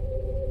movie.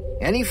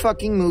 Any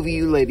fucking movie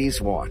you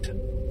ladies want.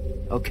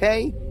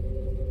 Okay?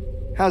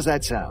 How's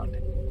that sound?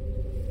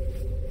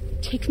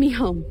 Take me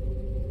home.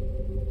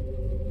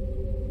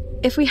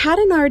 If we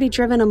hadn't already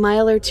driven a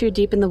mile or two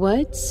deep in the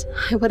woods,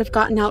 I would have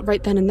gotten out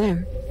right then and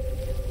there.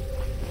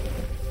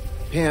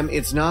 Pam,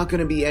 it's not going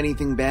to be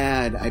anything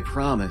bad, I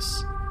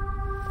promise.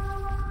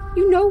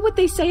 You know what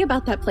they say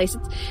about that place.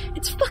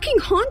 It's fucking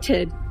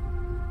haunted.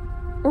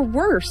 Or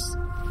worse.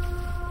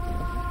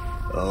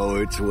 Oh,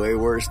 it's way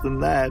worse than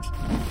that.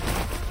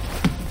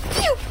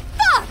 You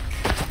fuck!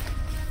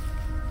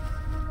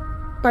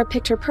 Barb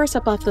picked her purse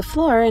up off the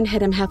floor and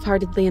hit him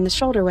half-heartedly in the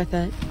shoulder with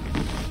it.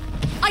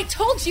 I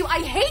told you I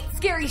hate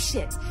scary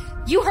shit.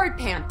 You heard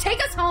Pam. Take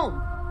us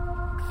home.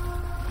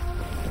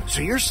 So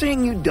you're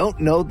saying you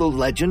don't know the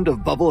legend of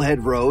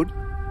Bubblehead Road?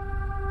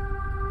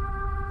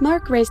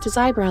 Mark raised his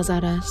eyebrows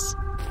at us.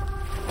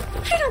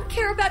 I don't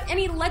care about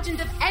any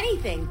legend of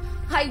anything.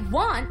 I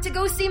want to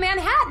go see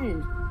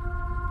Manhattan.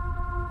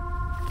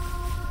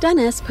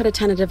 Dennis put a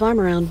tentative arm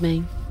around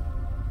me.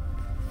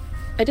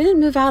 I didn't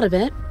move out of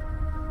it,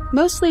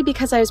 mostly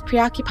because I was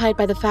preoccupied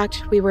by the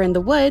fact we were in the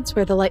woods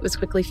where the light was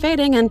quickly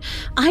fading, and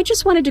I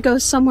just wanted to go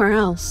somewhere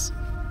else.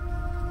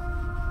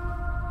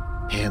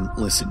 Pam,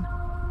 listen.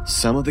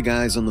 Some of the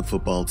guys on the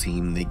football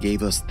team, they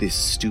gave us this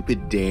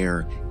stupid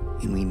dare,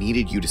 and we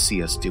needed you to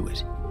see us do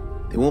it.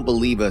 They won't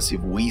believe us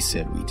if we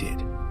said we did.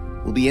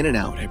 We'll be in and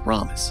out, I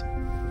promise.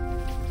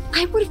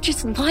 I would have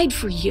just lied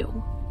for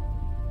you.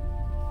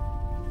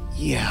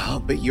 Yeah,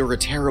 but you're a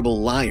terrible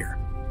liar.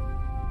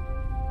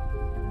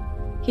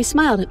 He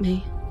smiled at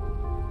me.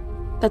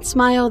 That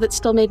smile that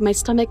still made my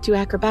stomach do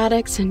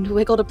acrobatics and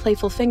wiggled a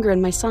playful finger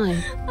in my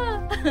side.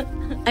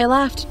 I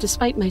laughed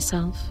despite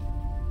myself.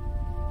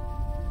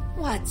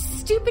 What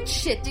stupid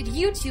shit did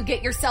you two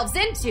get yourselves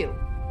into?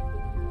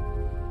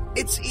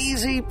 It's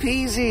easy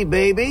peasy,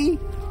 baby.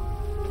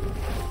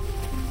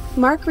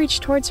 Mark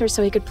reached towards her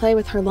so he could play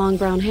with her long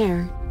brown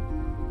hair.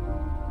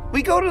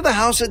 We go to the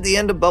house at the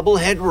end of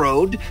Bubblehead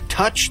Road,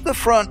 touch the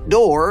front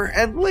door,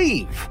 and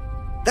leave.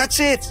 That's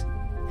it.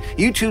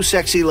 You two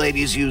sexy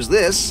ladies use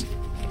this.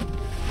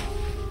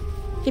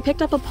 He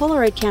picked up a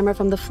Polaroid camera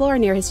from the floor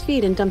near his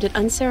feet and dumped it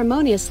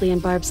unceremoniously in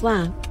Barb's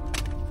lap.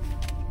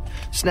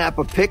 Snap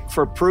a pic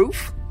for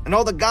proof, and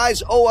all the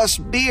guys owe us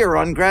beer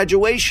on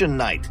graduation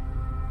night.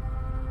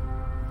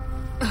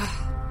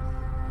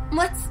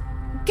 Let's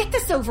get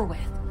this over with.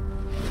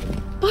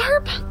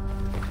 Barb!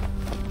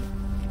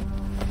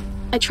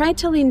 I tried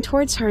to lean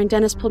towards her and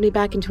Dennis pulled me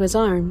back into his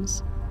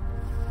arms.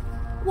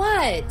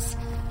 What?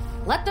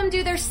 Let them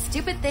do their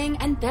stupid thing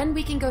and then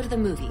we can go to the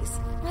movies,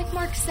 like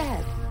Mark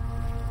said.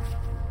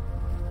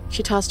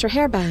 She tossed her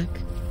hair back,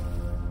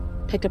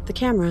 picked up the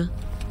camera.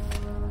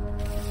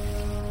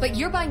 But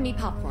you're buying me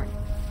popcorn,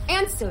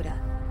 and soda,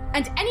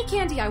 and any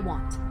candy I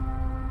want.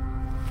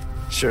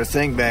 Sure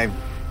thing, babe.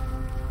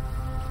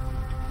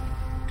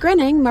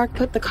 Grinning, Mark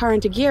put the car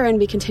into gear and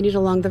we continued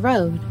along the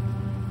road.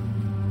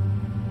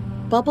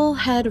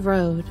 Bubblehead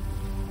Road.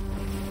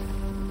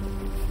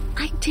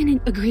 I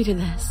didn't agree to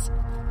this.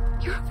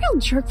 You're a real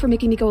jerk for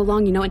making me go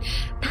along, you know, and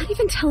not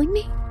even telling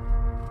me.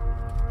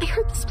 I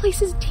heard this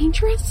place is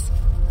dangerous.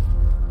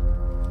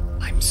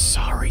 I'm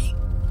sorry.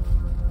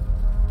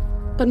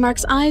 But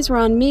Mark's eyes were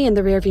on me in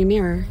the rearview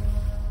mirror.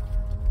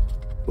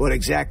 What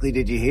exactly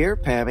did you hear,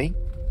 Pammy?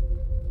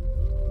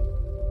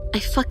 I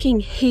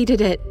fucking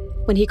hated it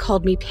when he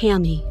called me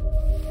Pammy.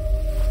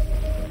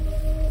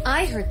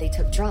 I heard they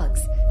took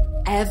drugs.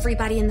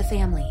 Everybody in the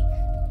family.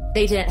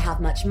 They didn't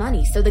have much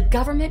money, so the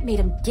government made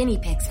them guinea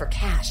pigs for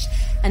cash,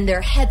 and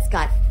their heads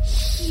got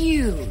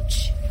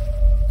huge.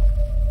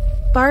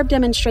 Barb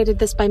demonstrated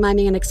this by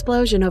miming an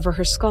explosion over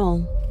her skull.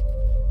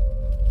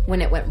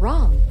 When it went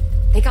wrong,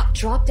 they got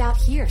dropped out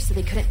here so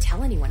they couldn't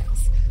tell anyone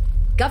else.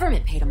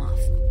 Government paid them off.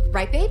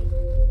 Right, babe?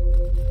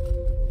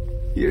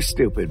 You're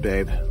stupid,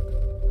 babe.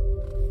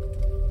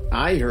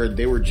 I heard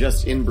they were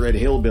just inbred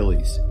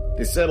hillbillies.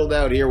 They settled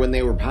out here when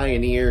they were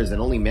pioneers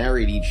and only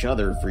married each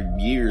other for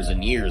years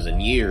and years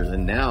and years,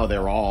 and now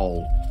they're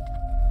all...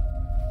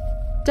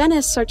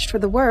 Dennis searched for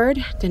the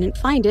word, didn't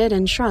find it,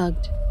 and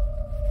shrugged.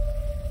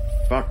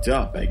 fucked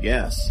up, I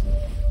guess.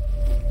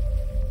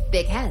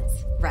 Big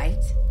heads,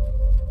 right?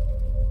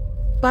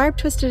 Barb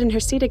twisted in her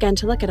seat again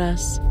to look at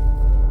us.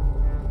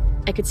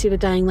 I could see the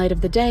dying light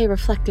of the day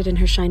reflected in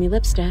her shiny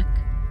lipstick.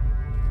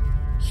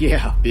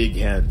 Yeah, big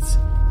heads.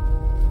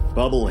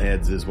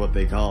 Bubbleheads is what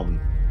they call them.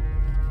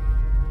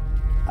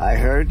 I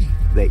heard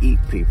they eat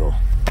people.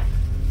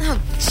 Oh,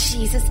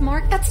 Jesus,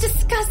 Mark, that's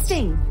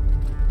disgusting.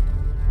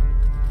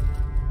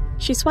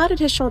 She swatted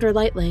his shoulder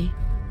lightly.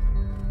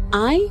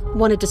 I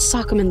wanted to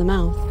sock him in the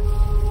mouth.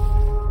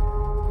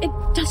 It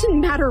doesn't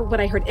matter what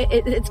I heard.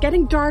 It's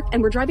getting dark,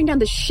 and we're driving down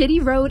this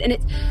shitty road, and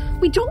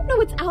we don't know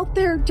what's out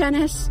there,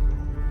 Dennis.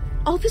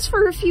 All this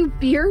for a few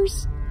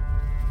beers?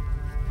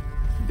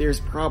 There's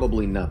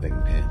probably nothing,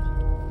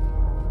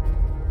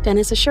 Pam.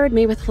 Dennis assured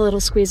me with a little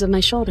squeeze of my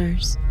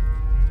shoulders.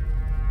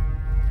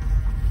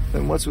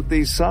 Then what's with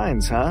these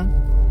signs, huh?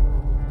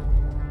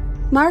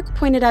 Mark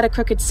pointed at a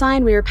crooked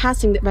sign we were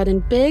passing that read in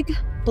big,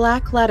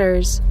 black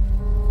letters,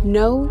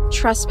 "No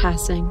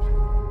trespassing."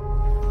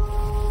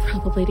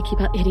 Probably to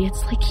keep out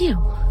idiots like you.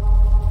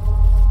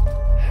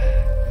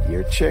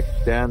 Your chick,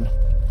 Dan.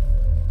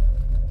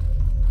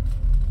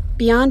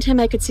 Beyond him,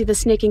 I could see the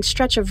snaking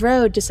stretch of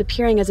road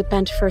disappearing as it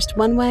bent first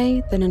one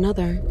way, then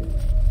another.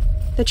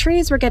 The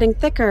trees were getting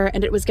thicker,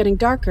 and it was getting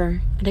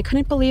darker, and I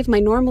couldn't believe my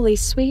normally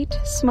sweet,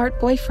 smart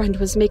boyfriend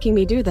was making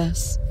me do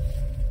this.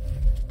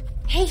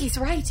 Hey, he's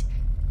right.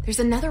 There's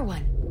another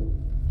one.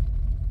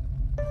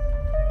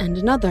 And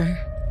another.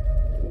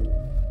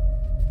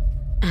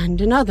 And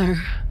another.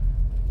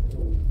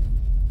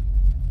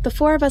 The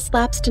four of us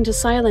lapsed into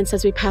silence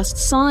as we passed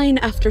sign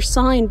after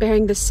sign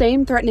bearing the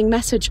same threatening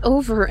message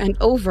over and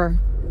over.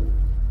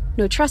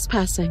 No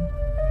trespassing.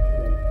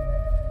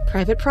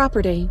 Private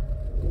property.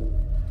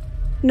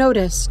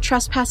 Notice,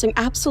 trespassing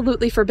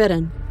absolutely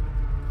forbidden.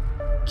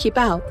 Keep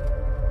out.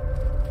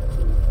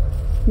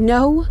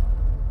 No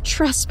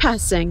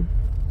trespassing.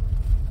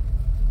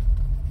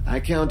 I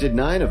counted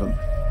 9 of them.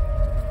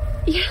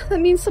 Yeah,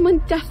 that means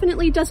someone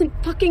definitely doesn't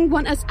fucking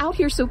want us out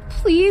here, so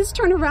please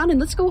turn around and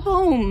let's go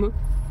home.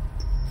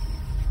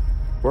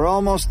 We're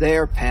almost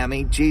there,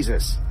 Pammy.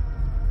 Jesus.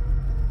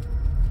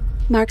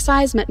 Mark's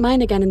eyes met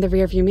mine again in the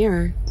rearview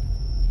mirror.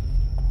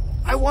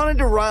 I wanted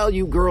to rile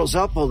you girls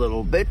up a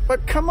little bit,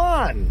 but come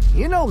on.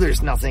 You know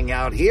there's nothing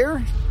out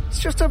here. It's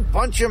just a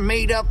bunch of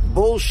made-up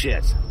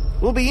bullshit.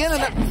 We'll be in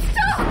and out.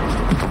 Stop!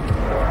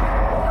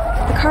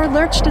 The car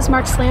lurched as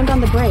Mark slammed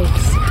on the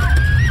brakes.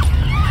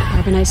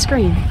 Barb and I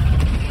screamed.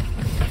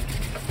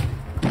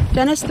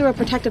 Dennis threw a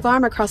protective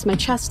arm across my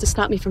chest to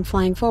stop me from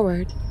flying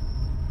forward.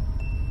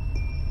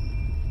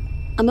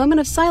 A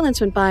moment of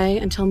silence went by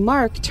until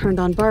Mark turned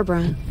on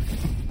Barbara.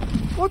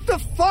 What the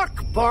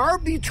fuck,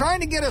 Barb? You trying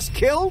to get us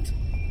killed?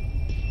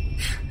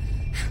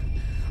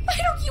 Why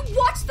don't you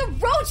watch the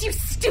road, you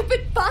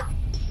stupid fuck?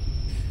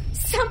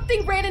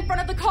 Something ran in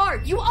front of the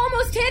car. You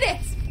almost hit it.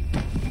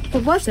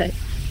 What was it?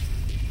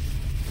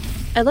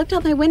 I looked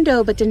out my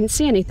window but didn't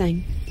see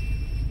anything.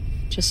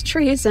 Just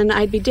trees, and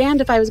I'd be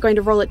damned if I was going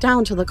to roll it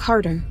down to look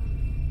harder.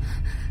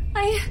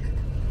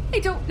 I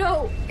don't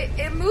know.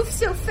 It moved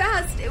so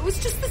fast. It was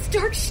just this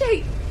dark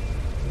shape.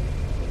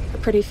 Her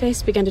pretty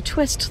face began to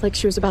twist like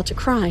she was about to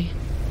cry.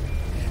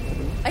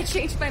 I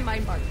changed my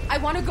mind, Mark. I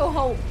want to go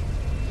home.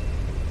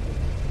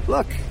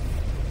 Look,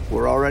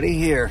 we're already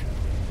here.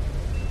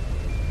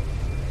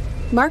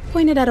 Mark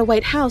pointed at a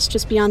white house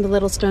just beyond the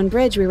little stone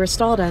bridge we were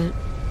stalled at.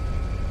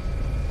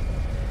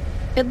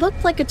 It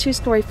looked like a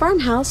 2-story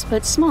farmhouse,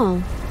 but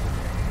small.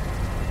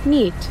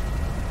 Neat.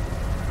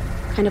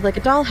 Kind of like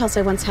a dollhouse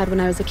I once had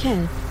when I was a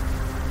kid.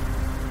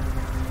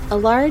 A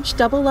large,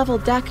 double-level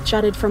deck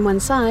jutted from one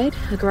side,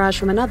 a garage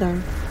from another.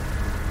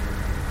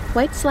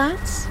 White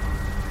slats,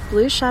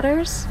 blue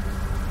shutters,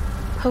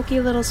 pokey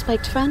little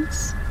spiked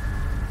fence.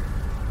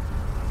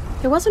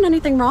 There wasn't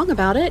anything wrong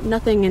about it,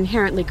 nothing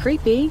inherently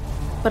creepy,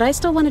 but I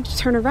still wanted to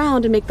turn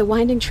around and make the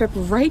winding trip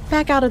right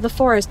back out of the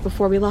forest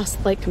before we lost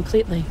the light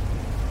completely.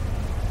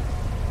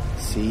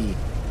 See?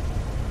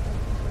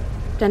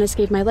 Dennis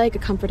gave my leg a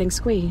comforting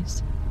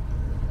squeeze.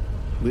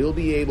 We'll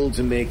be able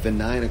to make the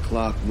 9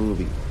 o'clock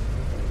movie.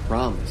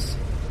 Promise.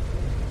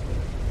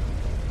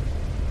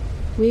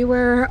 We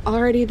were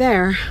already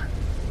there.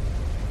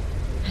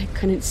 I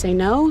couldn't say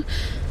no.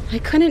 I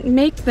couldn't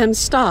make them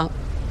stop.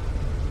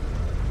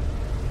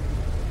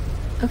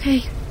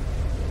 Okay.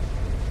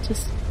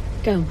 Just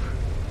go.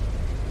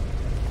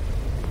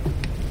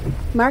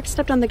 Mark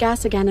stepped on the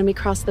gas again and we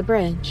crossed the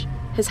bridge,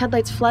 his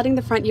headlights flooding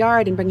the front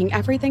yard and bringing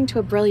everything to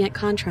a brilliant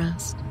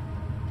contrast.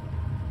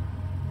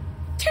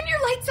 Turn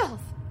your lights off!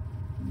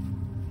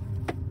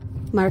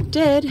 Mark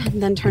did,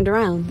 and then turned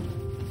around.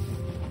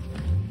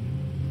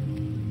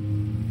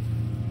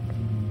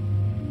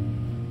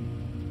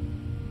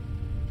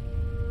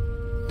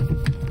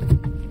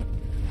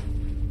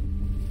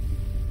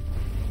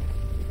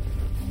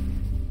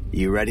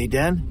 You ready,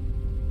 Dan?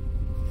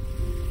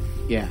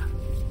 Yeah.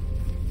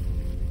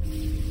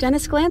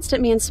 Dennis glanced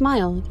at me and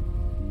smiled.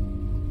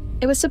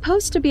 It was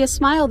supposed to be a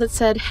smile that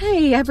said,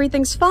 "Hey,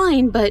 everything's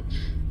fine," but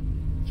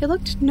he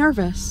looked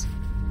nervous.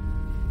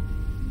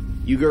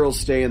 You girls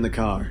stay in the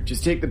car.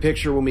 Just take the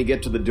picture when we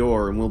get to the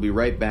door and we'll be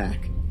right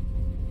back.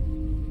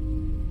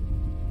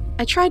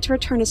 I tried to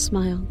return his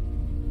smile.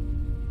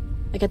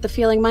 I get the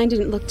feeling mine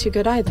didn't look too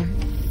good either.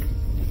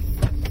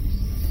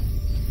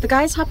 The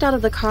guys hopped out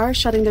of the car,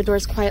 shutting their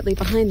doors quietly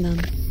behind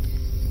them.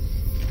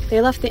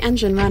 They left the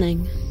engine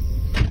running.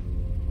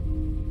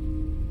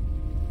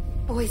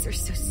 Boys are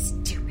so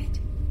stupid.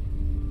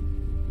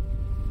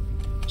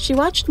 She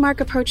watched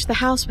Mark approach the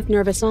house with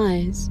nervous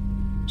eyes.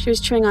 She was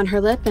chewing on her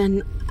lip,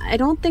 and I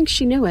don't think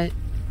she knew it.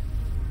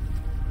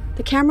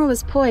 The camera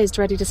was poised,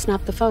 ready to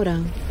snap the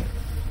photo.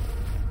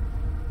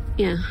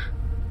 Yeah.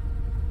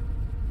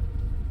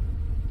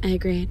 I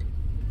agreed.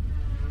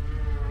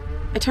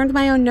 I turned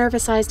my own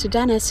nervous eyes to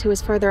Dennis, who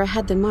was further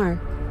ahead than Mark.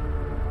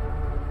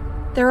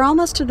 They were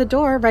almost to the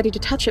door, ready to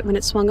touch it when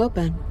it swung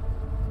open.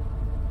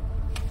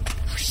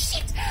 Oh,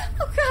 shit!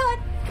 Oh, God!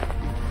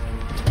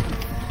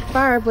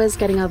 Barb was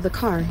getting out of the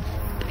car.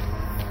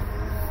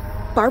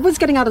 Barb was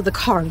getting out of the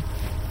car.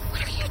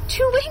 What are you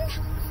doing?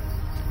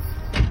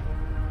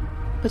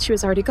 But she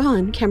was already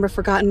gone, camera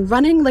forgotten,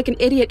 running like an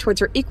idiot towards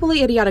her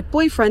equally idiotic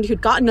boyfriend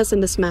who'd gotten us in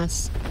this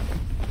mess.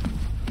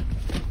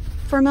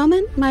 For a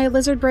moment, my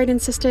lizard brain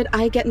insisted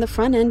I get in the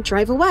front and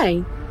drive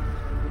away.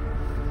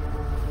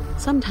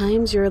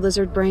 Sometimes your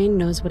lizard brain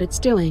knows what it's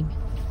doing.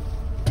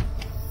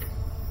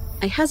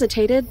 I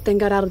hesitated, then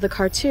got out of the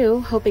car too,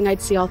 hoping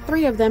I'd see all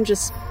three of them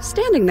just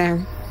standing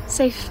there,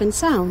 safe and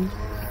sound.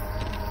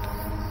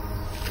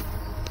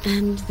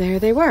 And there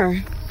they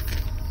were.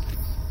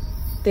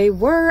 They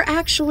were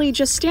actually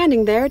just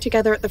standing there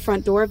together at the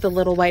front door of the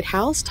little white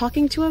house,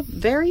 talking to a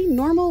very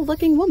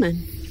normal-looking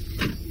woman.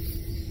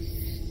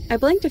 I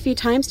blinked a few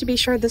times to be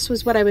sure this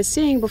was what I was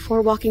seeing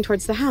before walking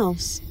towards the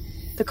house,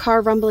 the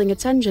car rumbling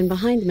its engine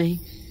behind me.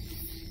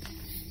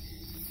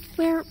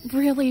 We're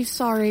really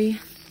sorry.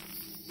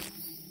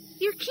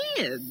 Your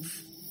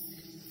kids.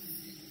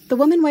 The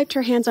woman wiped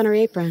her hands on her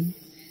apron.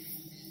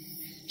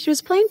 She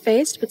was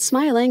plain-faced but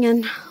smiling,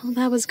 and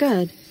that was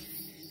good.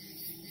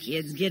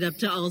 Kids get up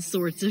to all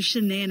sorts of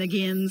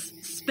shenanigans,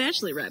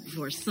 especially right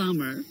before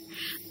summer.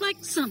 Like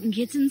something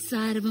gets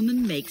inside of them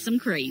and makes them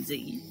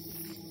crazy.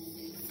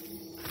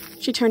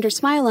 She turned her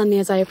smile on me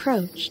as I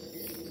approached.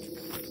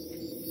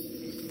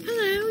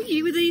 Hello,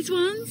 you with these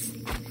ones?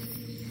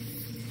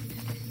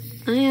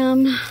 I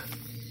am.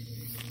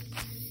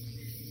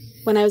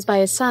 When I was by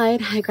his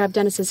side, I grabbed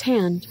Dennis's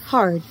hand,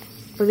 hard,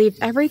 believed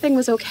everything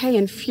was okay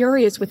and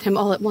furious with him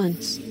all at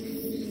once.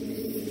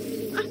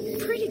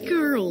 Pretty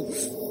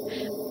girls.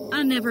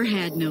 I never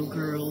had no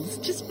girls,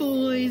 just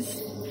boys.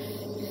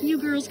 You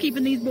girls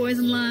keeping these boys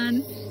in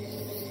line?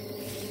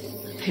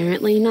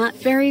 Apparently not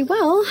very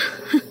well.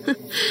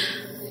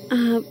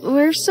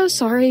 We're so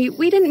sorry.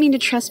 We didn't mean to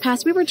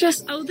trespass. We were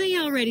just... Oh, they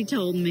already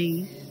told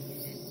me.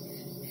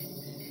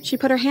 She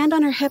put her hand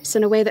on her hips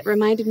in a way that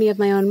reminded me of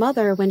my own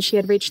mother when she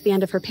had reached the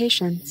end of her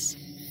patience.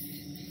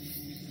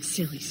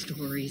 Silly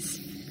stories.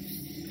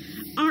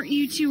 Aren't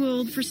you too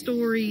old for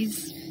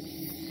stories?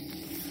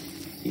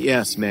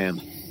 Yes,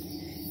 ma'am.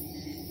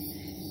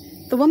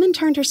 The woman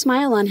turned her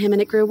smile on him and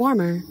it grew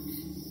warmer.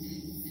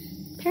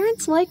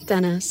 Parents like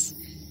Dennis.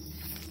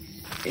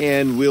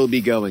 And we'll be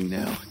going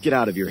now. Get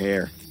out of your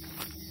hair.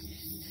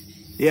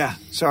 Yeah,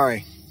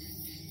 sorry.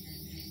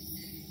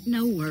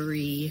 No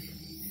worry.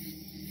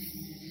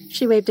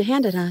 She waved a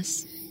hand at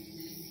us.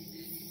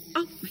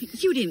 Oh,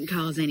 you didn't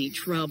cause any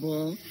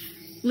trouble.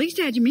 At least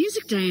had your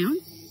music down.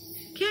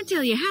 Can't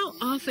tell you how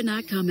often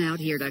I come out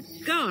here to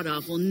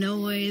god-awful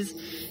noise,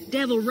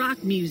 devil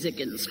rock music,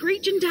 and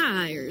screeching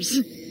tires.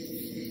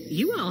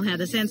 You all had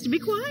the sense to be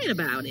quiet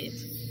about it.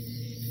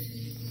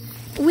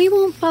 We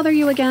won't bother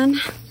you again.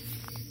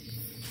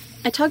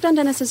 I tugged on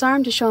Dennis's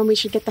arm to show him we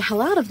should get the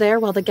hell out of there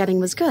while the getting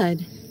was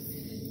good.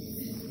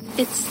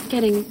 It's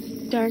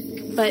getting dark,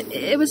 but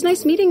it was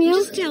nice meeting you.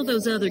 Just tell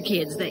those other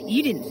kids that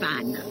you didn't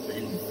find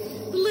nothing.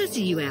 The less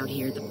of you out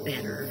here, the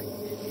better.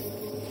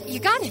 You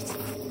got it.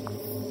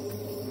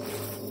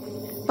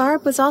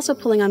 Barb was also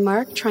pulling on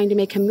Mark, trying to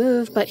make him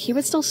move, but he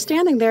was still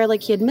standing there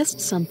like he had missed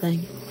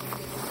something.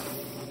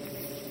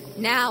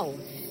 Now.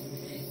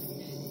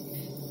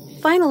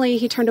 Finally,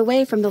 he turned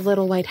away from the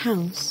little white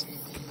house.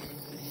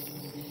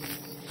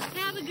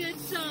 Have a good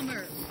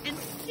summer, and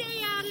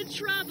stay out of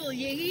trouble,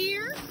 you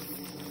hear?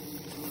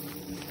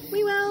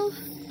 We will.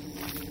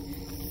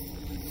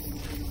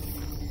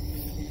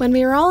 When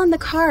we were all in the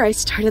car, I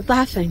started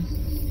laughing.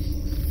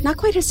 Not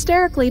quite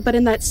hysterically, but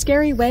in that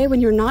scary way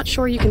when you're not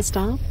sure you can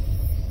stop.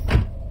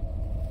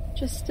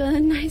 Just a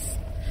nice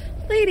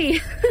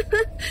lady.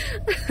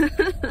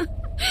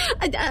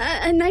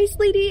 a nice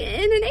lady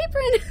in an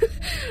apron.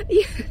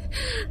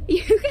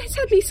 You guys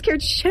had me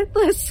scared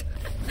shitless.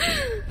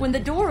 When the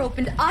door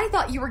opened, I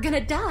thought you were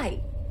gonna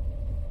die.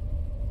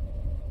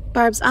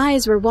 Barb's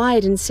eyes were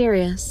wide and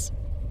serious.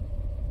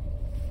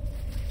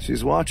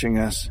 She's watching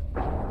us.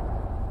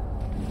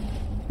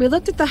 We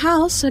looked at the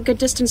house, a good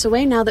distance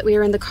away now that we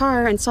were in the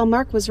car, and saw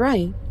Mark was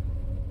right.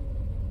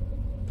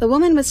 The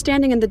woman was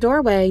standing in the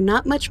doorway,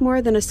 not much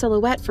more than a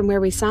silhouette from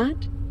where we sat,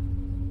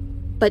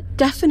 but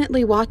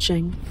definitely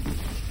watching.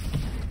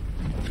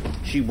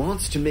 She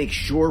wants to make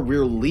sure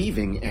we're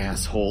leaving,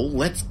 asshole.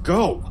 Let's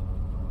go.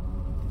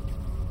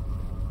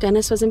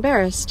 Dennis was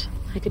embarrassed,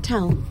 I could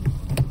tell.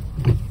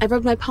 I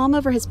rubbed my palm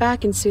over his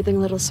back in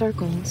soothing little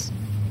circles.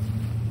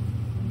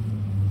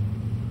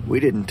 We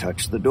didn't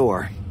touch the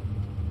door.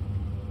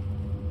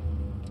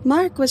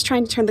 Mark was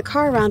trying to turn the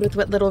car around with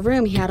what little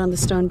room he had on the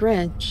stone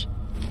bridge.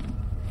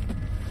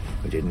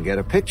 We didn't get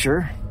a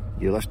picture.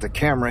 You left the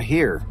camera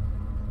here.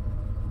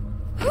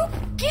 Who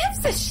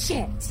gives a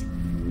shit?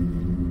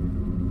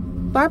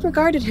 Barb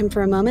regarded him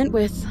for a moment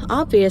with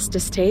obvious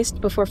distaste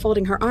before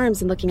folding her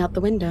arms and looking out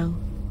the window.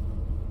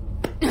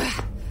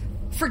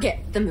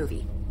 Forget the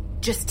movie.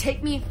 Just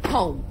take me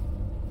home.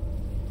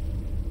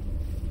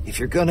 If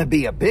you're gonna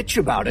be a bitch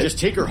about it... Just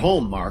take her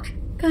home, Mark.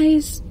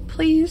 Guys,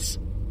 please.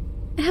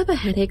 I have a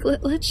headache.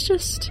 Let's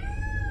just...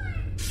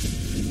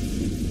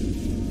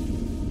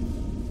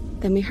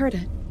 Then we heard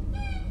it.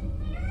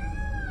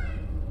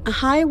 A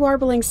high,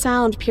 warbling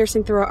sound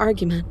piercing through our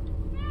argument.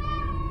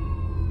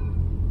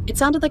 It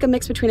sounded like a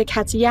mix between a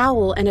cat's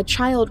yowl and a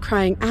child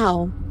crying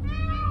ow.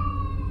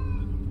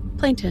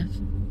 Plaintive.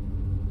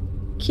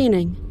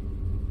 Keening.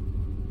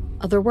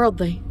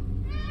 Otherworldly.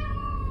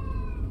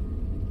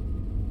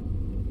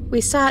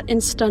 We sat in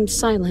stunned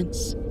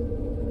silence.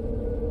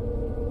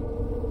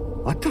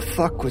 What the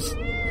fuck was...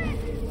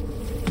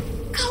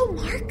 Go,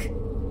 Mark!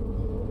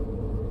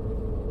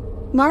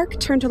 Mark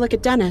turned to look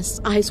at Dennis,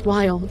 eyes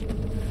wild.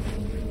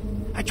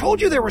 I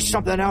told you there was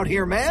something out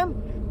here, man.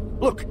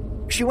 Look,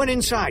 she went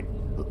inside.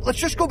 Let's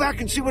just go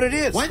back and see what it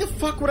is. Why the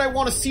fuck would I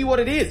want to see what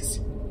it is?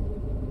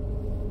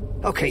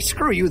 Okay,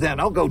 screw you then.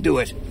 I'll go do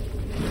it.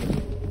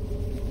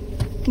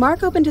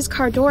 Mark opened his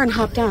car door and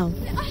hopped out.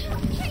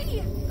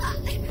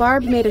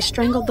 Barb made a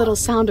strangled little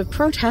sound of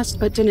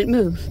protest but didn't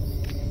move.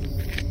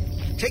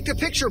 Take the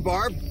picture,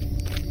 Barb.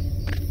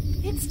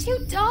 It's too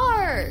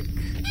dark.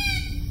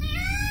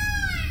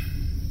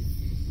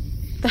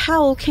 The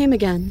howl came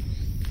again.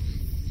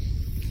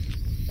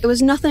 It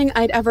was nothing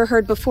I'd ever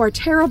heard before,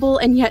 terrible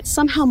and yet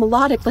somehow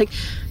melodic, like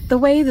the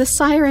way the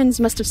sirens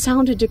must have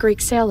sounded to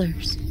Greek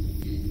sailors.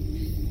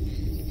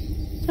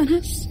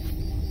 Dennis?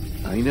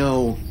 I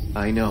know.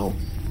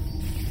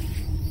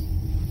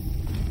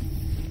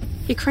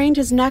 He craned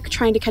his neck,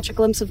 trying to catch a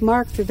glimpse of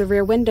Mark through the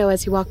rear window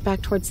as he walked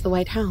back towards the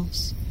White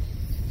House.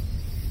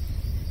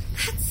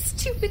 That's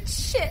stupid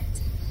shit.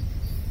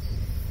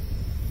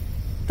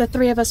 The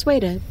three of us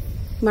waited,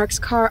 Mark's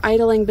car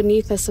idling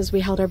beneath us as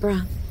we held our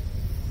breath.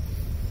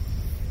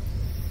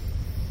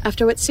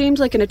 After what seemed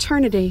like an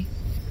eternity,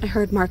 I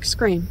heard Mark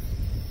scream.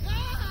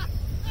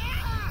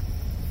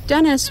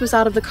 Dennis was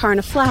out of the car in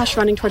a flash,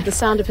 running toward the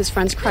sound of his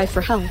friend's cry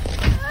for help.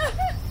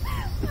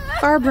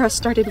 Barbara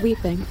started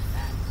weeping.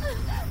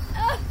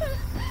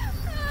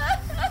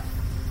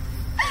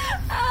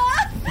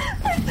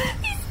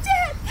 He's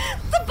dead!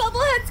 The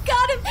bubblehead's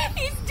got him!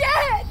 He's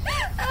dead!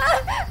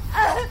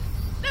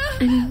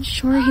 I'm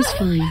sure he's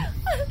fine.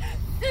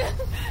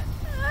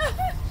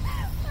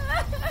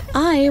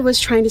 I was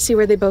trying to see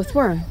where they both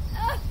were.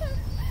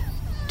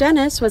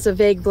 Dennis was a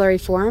vague, blurry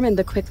form in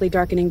the quickly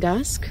darkening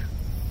dusk.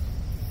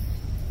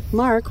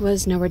 Mark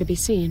was nowhere to be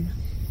seen.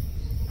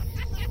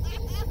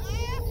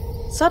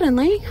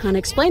 Suddenly,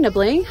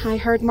 unexplainably, I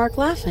heard Mark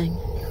laughing.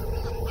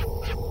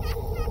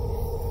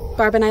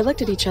 Barb and I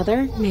looked at each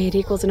other, made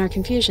equals in our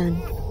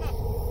confusion.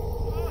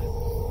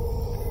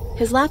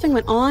 His laughing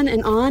went on,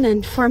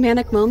 and for a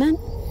manic moment,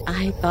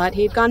 I thought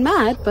he'd gone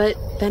mad, but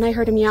then I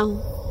heard him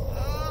yell.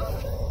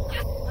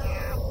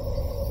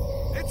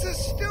 It's a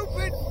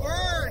stupid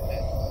bird!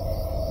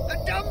 A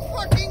dumb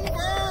fucking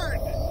bird!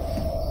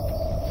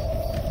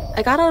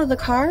 I got out of the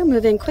car,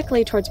 moving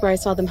quickly towards where I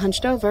saw them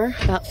hunched over,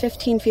 about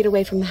 15 feet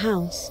away from the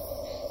house.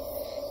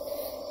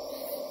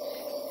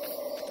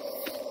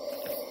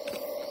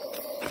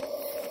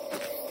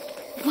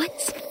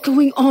 What's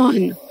going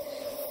on?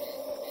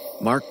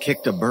 Mark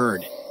kicked a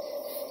bird.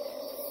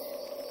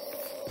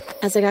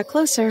 As I got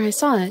closer, I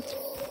saw it.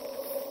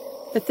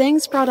 The thing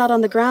sprawled out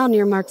on the ground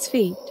near Mark's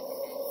feet.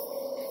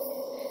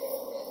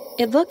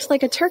 It looked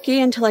like a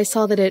turkey until I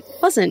saw that it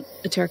wasn't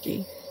a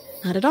turkey.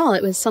 Not at all.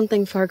 It was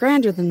something far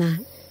grander than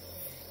that.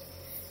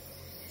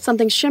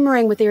 Something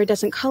shimmering with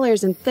iridescent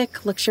colors and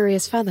thick,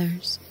 luxurious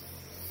feathers.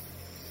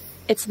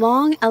 Its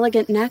long,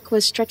 elegant neck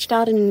was stretched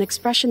out in an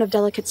expression of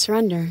delicate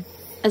surrender,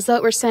 as though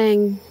it were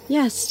saying,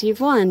 "Yes, you've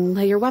won.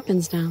 Lay your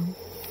weapons down."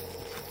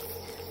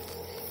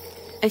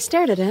 I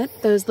stared at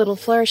it, those little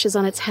flourishes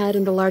on its head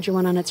and the larger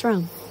one on its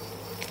rump.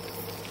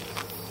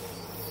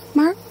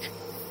 Mark,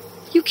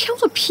 you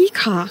killed a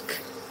peacock.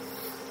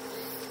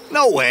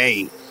 No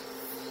way!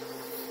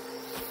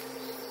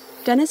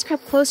 Dennis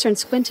crept closer and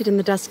squinted in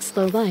the dusk's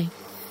low light.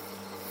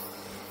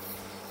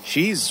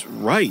 She's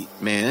right,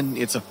 man.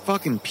 It's a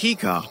fucking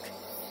peacock.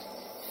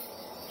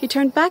 He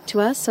turned back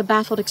to us, a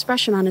baffled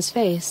expression on his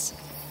face.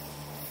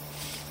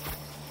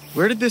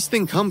 Where did this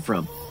thing come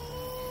from?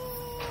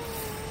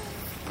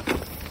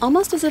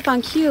 Almost as if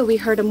on cue, we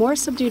heard a more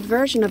subdued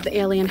version of the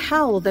alien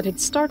howl that had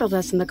startled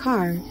us in the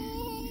car.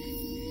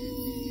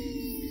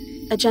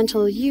 A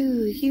gentle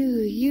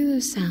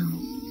you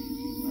sound.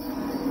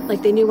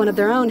 Like they knew one of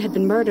their own had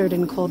been murdered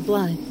in cold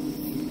blood.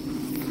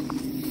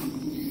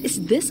 Is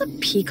this a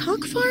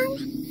peacock farm?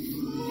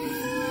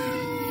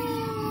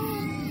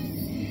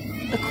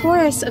 A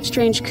chorus of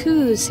strange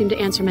coos seemed to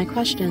answer my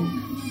question.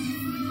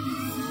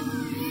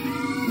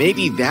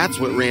 Maybe that's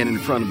what ran in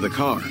front of the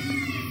car.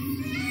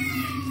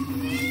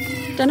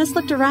 Dennis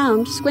looked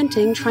around,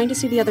 squinting, trying to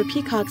see the other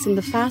peacocks in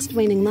the fast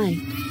waning light.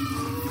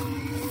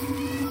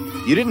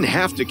 You didn't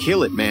have to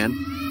kill it, man.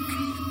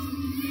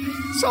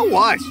 So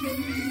what?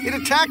 It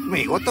attacked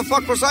me. What the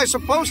fuck was I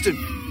supposed to...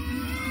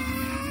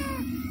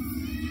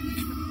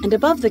 And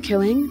above the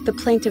killing, the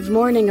plaintive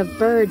mourning of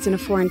birds in a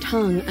foreign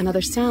tongue,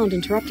 another sound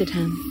interrupted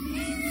him.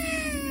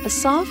 A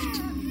soft,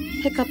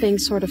 hiccuping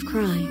sort of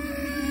cry.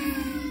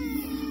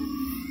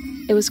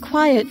 It was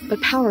quiet but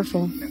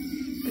powerful.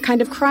 The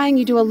kind of crying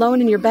you do alone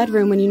in your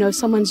bedroom when you know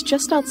someone's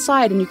just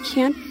outside and you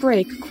can't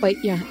break quite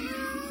yet.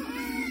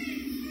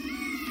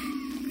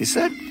 Is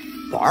that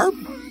Barb?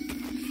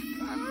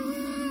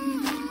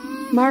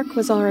 Mark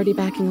was already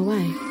backing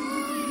away.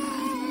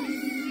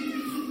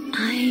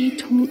 I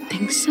don't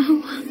think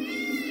so.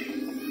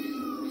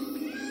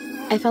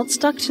 I felt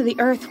stuck to the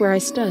earth where I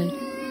stood.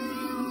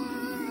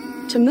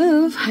 To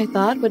move, I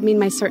thought, would mean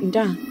my certain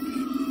death.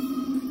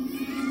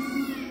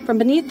 From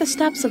beneath the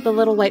steps of the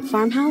little white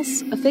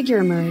farmhouse, a figure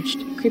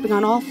emerged, creeping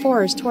on all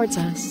fours towards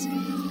us.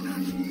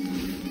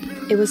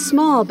 It was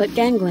small but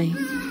gangly,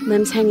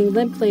 limbs hanging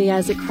limply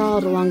as it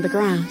crawled along the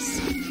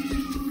grass.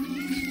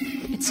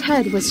 Its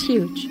head was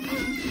huge.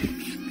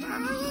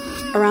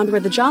 Around where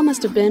the jaw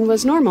must have been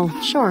was normal,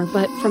 sure,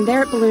 but from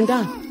there it ballooned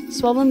up,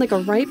 swollen like a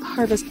ripe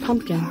harvest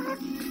pumpkin.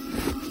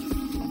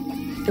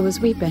 It was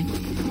weeping.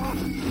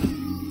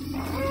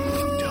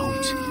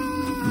 Don't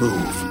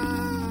move.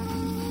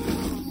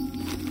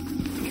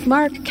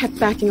 Mark kept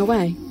backing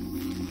away.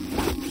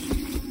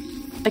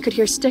 I could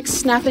hear sticks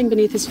snapping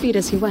beneath his feet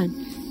as he went.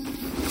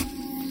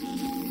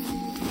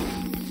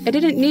 I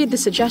didn't need the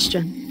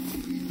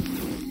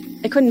suggestion.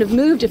 I couldn't have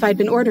moved if I'd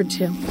been ordered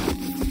to.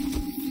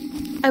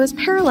 I was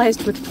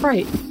paralyzed with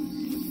fright.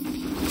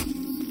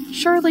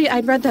 Surely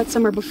I'd read that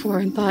somewhere before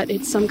and thought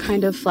it's some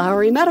kind of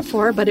flowery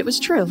metaphor, but it was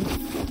true.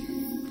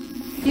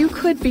 You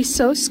could be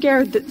so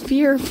scared that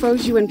fear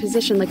froze you in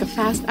position like a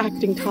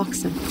fast-acting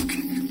toxin.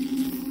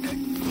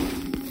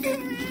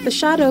 The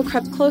shadow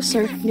crept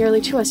closer, nearly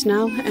to us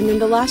now, and in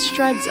the last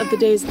shreds of the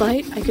day's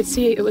light, I could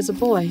see it was a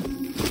boy.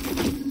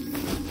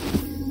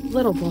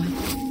 Little boy.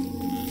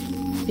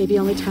 Maybe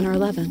only 10 or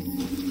 11.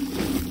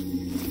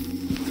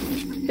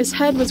 His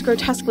head was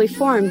grotesquely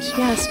formed,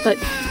 yes, but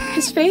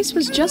his face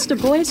was just a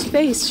boy's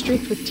face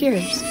streaked with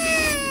tears.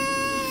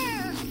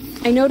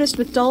 I noticed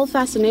with dull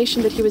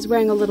fascination that he was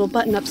wearing a little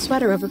button-up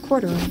sweater over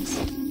corduroys.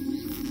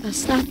 A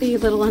snappy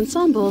little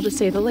ensemble, to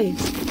say the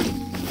least.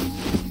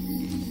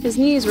 His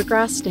knees were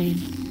grass-stained.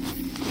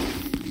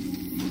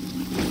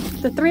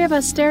 The three of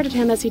us stared at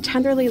him as he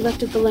tenderly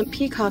lifted the limp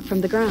peacock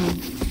from the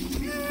ground.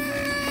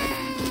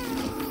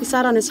 He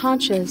sat on his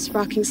haunches,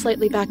 rocking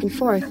slightly back and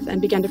forth, and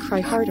began to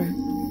cry harder.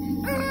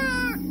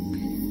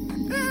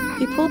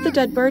 He pulled the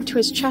dead bird to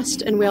his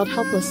chest and wailed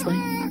helplessly.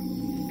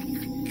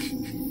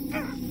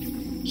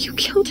 You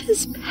killed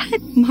his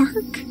pet,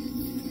 Mark.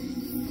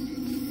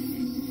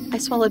 I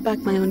swallowed back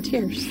my own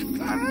tears.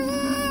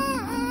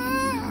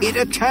 It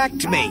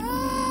attacked me.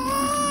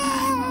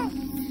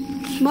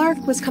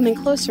 Mark was coming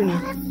closer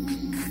now.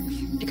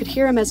 I could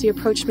hear him as he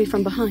approached me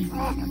from behind.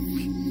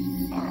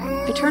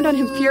 I turned on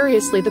him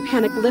furiously, the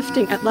panic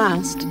lifting at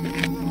last.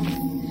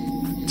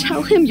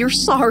 Tell him you're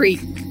sorry.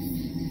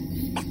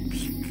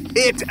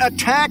 It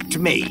attacked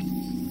me.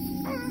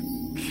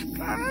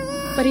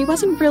 But he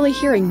wasn't really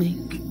hearing me.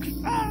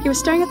 He was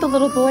staring at the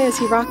little boy as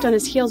he rocked on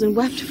his heels and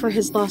wept for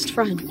his lost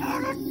friend.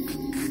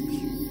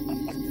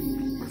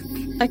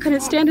 I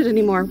couldn't stand it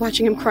anymore,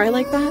 watching him cry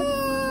like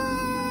that.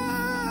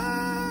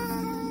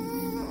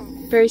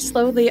 Very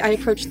slowly, I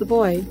approached the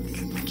boy,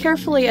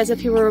 carefully as if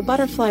he were a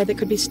butterfly that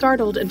could be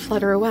startled and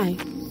flutter away.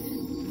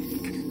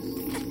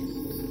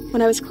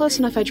 When I was close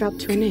enough, I dropped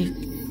to a knee.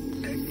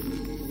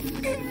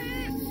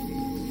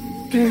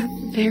 We're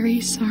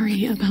very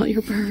sorry about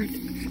your bird.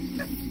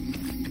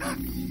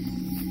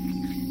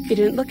 He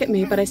didn't look at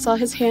me, but I saw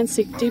his hand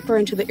sink deeper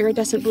into the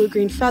iridescent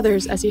blue-green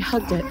feathers as he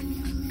hugged it.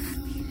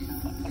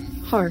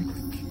 Hard.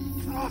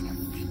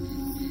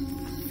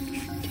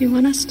 Do you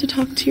want us to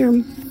talk to your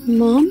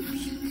mom?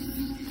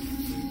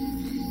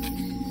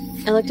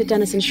 I looked at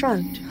Dennis and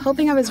shrugged,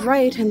 hoping I was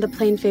right and the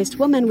plain-faced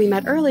woman we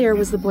met earlier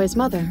was the boy's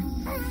mother.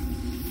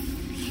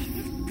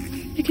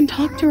 You can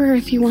talk to her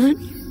if you want.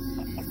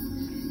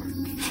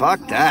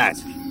 Fuck that.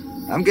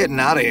 I'm getting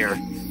out of here.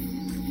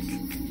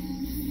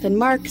 Then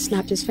Mark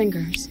snapped his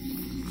fingers.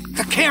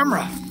 The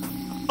camera!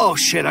 Oh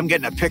shit, I'm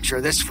getting a picture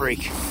of this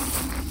freak.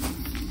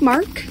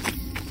 Mark?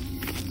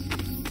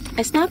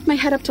 I snapped my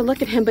head up to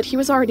look at him, but he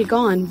was already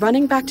gone,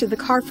 running back to the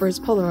car for his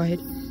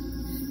Polaroid.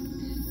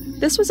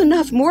 This was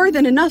enough, more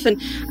than enough,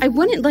 and I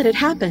wouldn't let it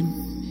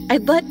happen.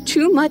 I'd let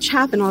too much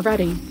happen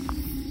already.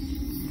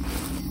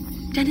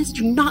 Dennis,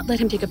 do not let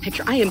him take a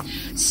picture. I am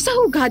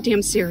so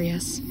goddamn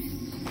serious.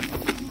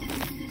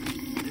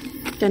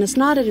 Dennis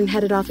nodded and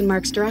headed off in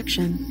Mark's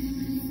direction.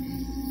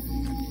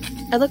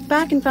 I looked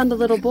back and found the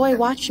little boy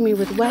watching me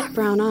with wet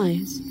brown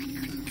eyes.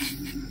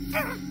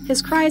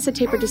 His cries had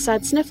tapered to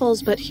sad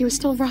sniffles, but he was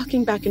still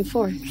rocking back and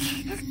forth.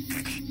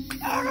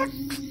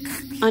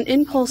 On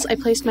impulse, I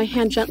placed my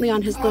hand gently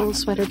on his little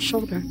sweatered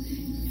shoulder.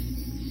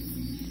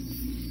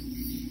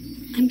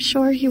 I'm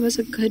sure he was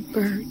a good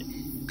bird.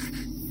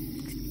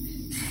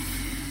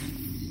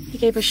 He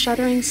gave a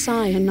shuddering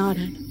sigh and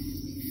nodded.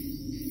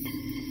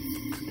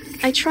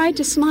 I tried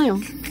to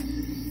smile.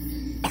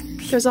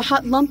 There was a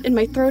hot lump in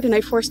my throat and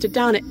I forced it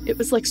down. It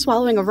was like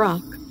swallowing a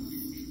rock.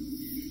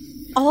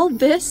 All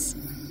this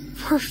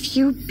for a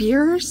few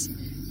beers?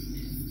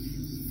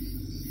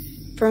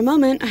 For a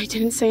moment, I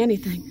didn't say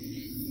anything.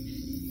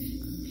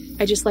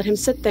 I just let him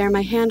sit there,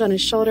 my hand on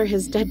his shoulder,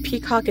 his dead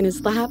peacock in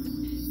his lap,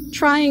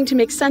 trying to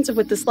make sense of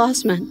what this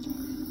loss meant.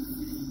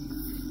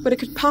 What it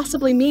could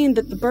possibly mean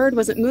that the bird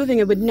wasn't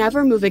moving and would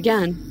never move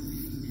again.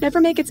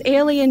 Never make its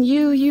alien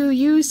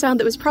you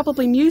sound that was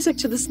probably music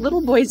to this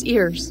little boy's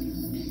ears.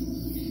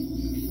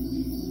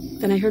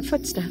 Then I heard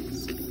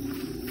footsteps.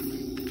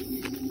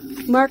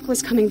 Mark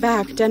was coming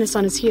back, Dennis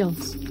on his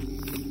heels.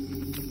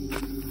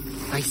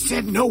 I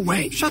said no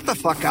way. Shut the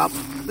fuck up.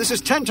 This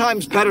is 10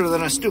 times better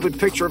than a stupid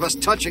picture of us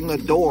touching the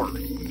door.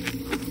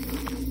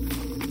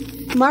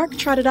 Mark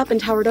trotted up and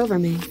towered over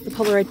me, the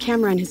Polaroid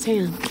camera in his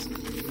hands.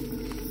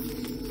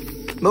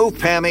 Move,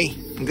 Pammy.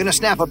 I'm gonna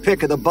snap a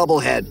pic of the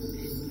bubblehead.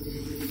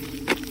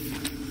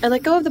 I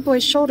let go of the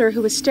boy's shoulder,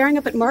 who was staring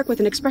up at Mark with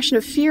an expression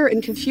of fear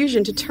and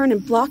confusion, to turn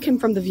and block him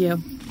from the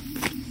view.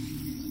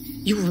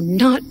 You were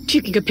not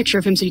taking a picture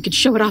of him so you could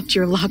show it off to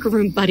your locker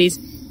room buddies.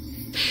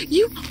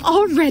 You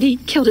already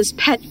killed his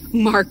pet,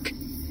 Mark.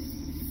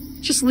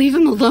 Just leave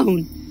him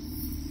alone.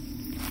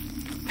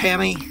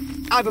 Pammy,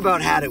 I've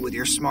about had it with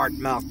your smart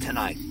mouth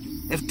tonight.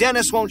 If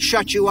Dennis won't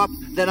shut you up,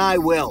 then I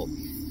will.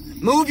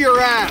 Move your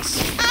ass!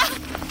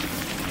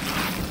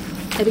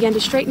 I began to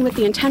straighten with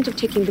the intent of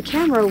taking the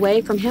camera away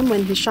from him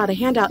when he shot a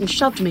hand out and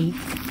shoved me.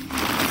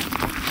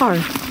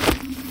 Hard.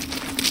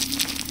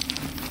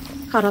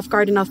 Caught off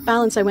guard and off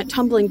balance, I went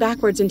tumbling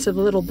backwards into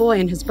the little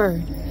boy and his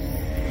bird.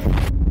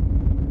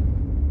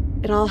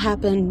 It all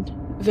happened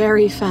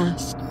very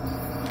fast.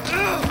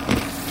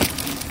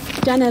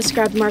 Dennis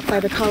grabbed Mark by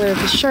the collar of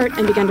his shirt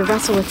and began to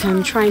wrestle with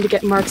him, trying to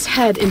get Mark's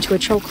head into a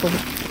chokehold.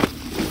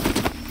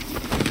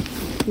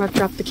 Mark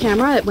dropped the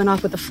camera. It went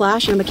off with a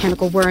flash and a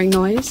mechanical whirring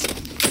noise.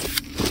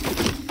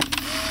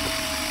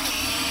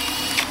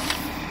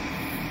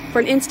 For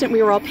an instant,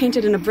 we were all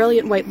painted in a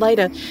brilliant white light,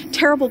 a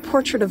terrible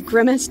portrait of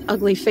grimaced,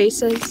 ugly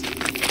faces.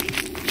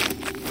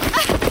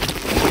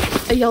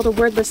 I yelled a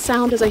wordless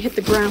sound as I hit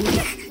the ground.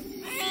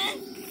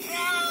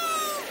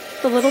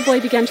 The little boy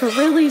began to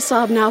really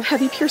sob now,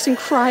 heavy, piercing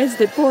cries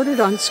that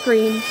bordered on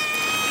screams.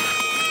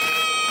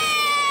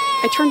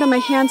 I turned on my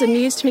hands and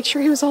knees to make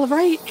sure he was all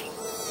right.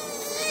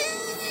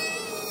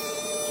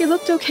 He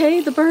looked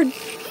okay. The bird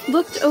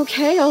looked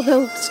okay,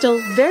 although still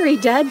very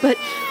dead, but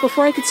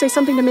before I could say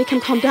something to make him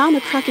calm down,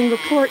 a cracking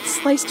report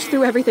sliced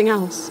through everything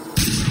else.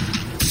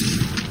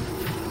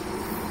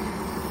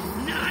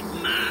 Not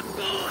my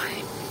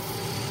boy.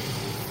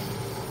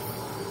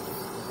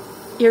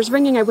 Ears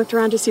ringing, I whipped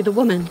around to see the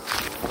woman.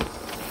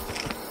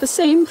 The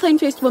same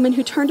plain-faced woman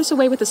who turned us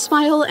away with a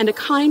smile and a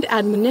kind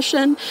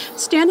admonition,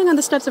 standing on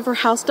the steps of her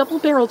house,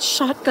 double-barreled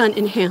shotgun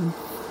in hand.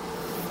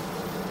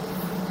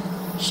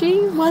 She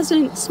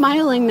wasn't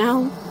smiling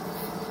now.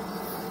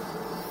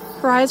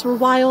 Her eyes were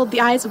wild,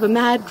 the eyes of a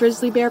mad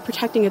grizzly bear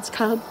protecting its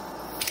cub.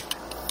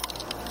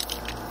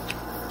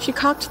 She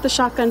cocked the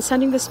shotgun,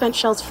 sending the spent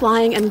shells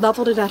flying, and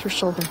leveled it at her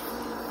shoulder.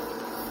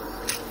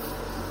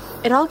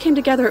 It all came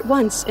together at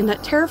once in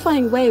that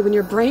terrifying way when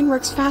your brain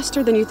works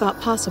faster than you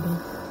thought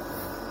possible.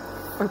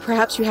 Or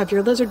perhaps you have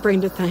your lizard brain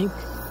to thank.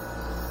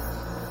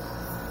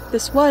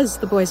 This was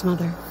the boy's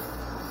mother.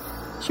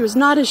 She was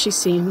not as she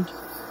seemed,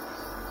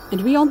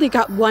 and we only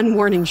got one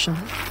warning shot.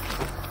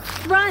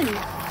 Run!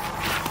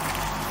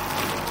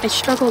 I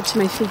struggled to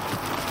my feet.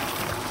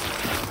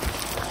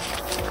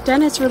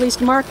 Dennis released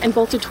Mark and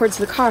bolted towards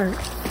the car.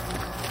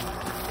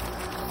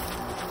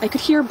 I could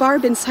hear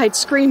Barb inside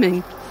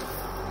screaming.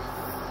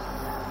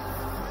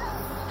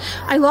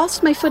 I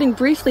lost my footing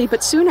briefly,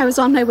 but soon I was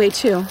on my way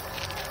too.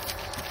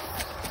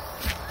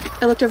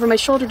 I looked over my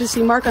shoulder to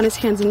see Mark on his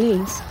hands and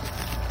knees.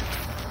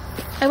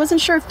 I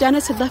wasn't sure if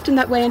Dennis had left him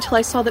that way until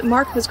I saw that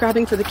Mark was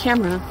grabbing for the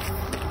camera.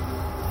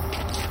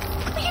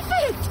 Leave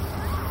it!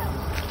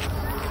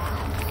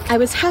 I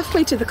was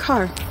halfway to the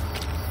car.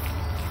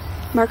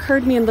 Mark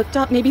heard me and looked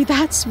up. Maybe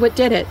that's what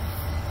did it.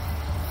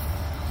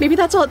 Maybe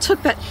that's all it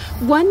took, that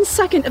 1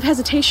 second of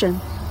hesitation.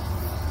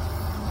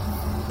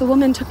 The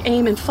woman took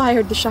aim and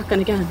fired the shotgun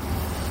again.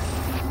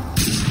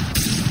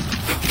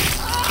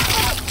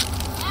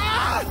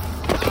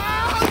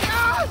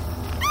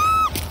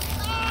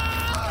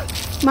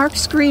 Mark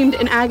screamed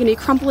in agony,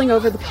 crumpling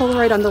over the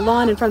Polaroid on the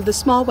lawn in front of the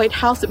small white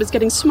house that was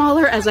getting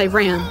smaller as I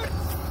ran.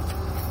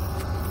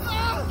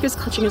 He was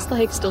clutching his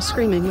leg, still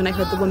screaming, when I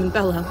heard the woman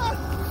bellow.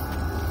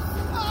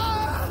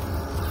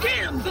 Get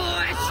him,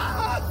 boys!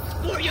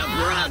 For your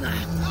brother!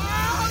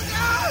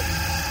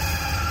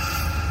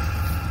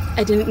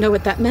 I didn't know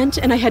what that meant,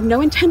 and I had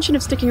no intention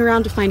of sticking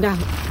around to find out.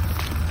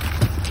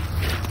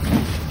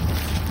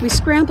 We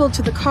scrambled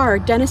to the car,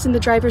 Dennis in the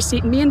driver's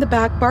seat, me in the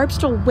back, Barb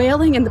still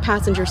wailing in the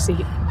passenger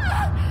seat.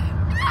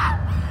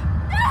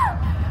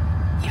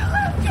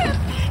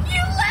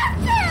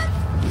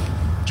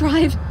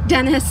 Drive,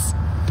 Dennis!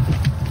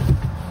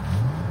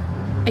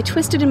 I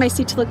twisted in my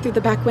seat to look through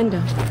the back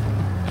window.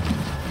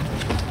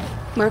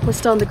 Mark was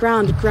still on the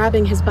ground,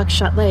 grabbing his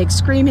buckshot leg,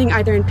 screaming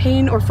either in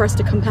pain or for us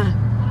to come back.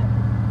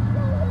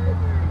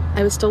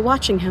 I was still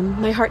watching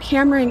him, my heart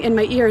hammering in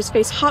my ears,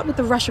 face hot with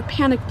the rush of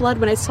panicked blood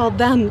when I saw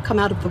them come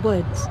out of the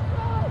woods.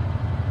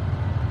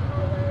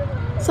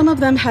 Some of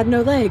them had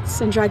no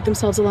legs and dragged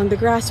themselves along the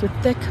grass with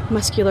thick,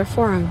 muscular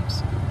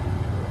forearms.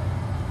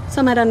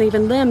 Some had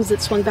uneven limbs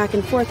that swung back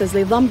and forth as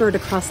they lumbered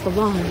across the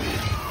lawn.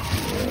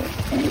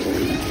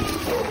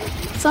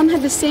 Some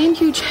had the same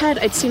huge head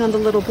I'd seen on the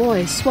little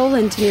boy,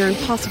 swollen to near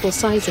impossible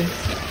sizes.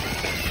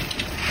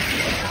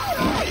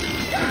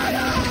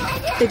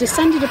 They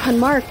descended upon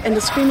Mark, and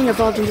the screaming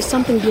evolved into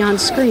something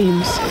beyond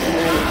screams.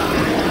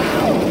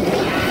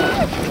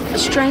 A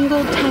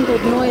strangled,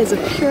 tangled noise of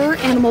pure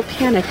animal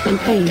panic and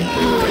pain.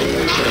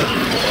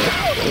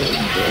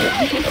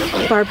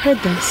 Barb heard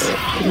this,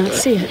 did not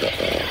see it,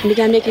 and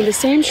began making the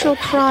same shrill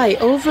cry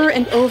over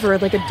and over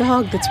like a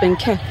dog that's been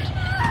kicked.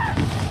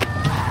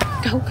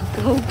 Go,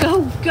 go,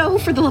 go, go,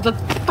 for the love of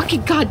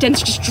fucking God,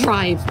 Dennis, just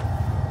drive.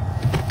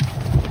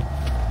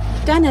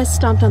 Dennis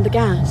stomped on the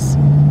gas.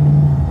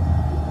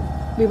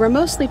 We were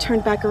mostly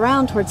turned back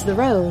around towards the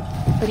road,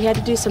 but he had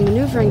to do some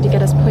maneuvering to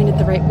get us pointed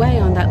the right way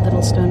on that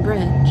little stone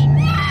bridge.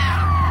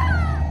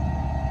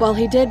 While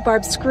he did,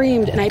 Barb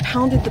screamed, and I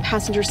pounded the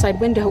passenger side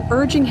window,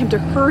 urging him to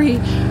hurry,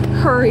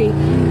 hurry,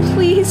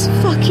 please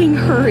fucking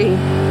hurry.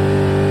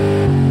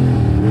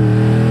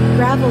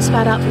 Gravel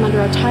spat out from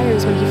under our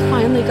tires when he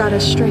finally got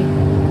us straight.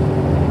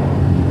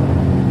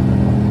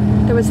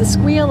 There was the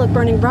squeal of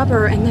burning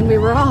rubber, and then we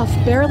were off,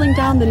 barreling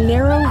down the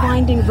narrow,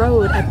 winding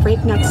road at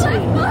breakneck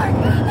speed. Mark!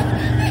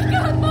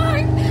 Come,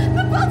 Mark!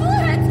 The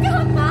bubblehead's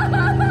come, Mark!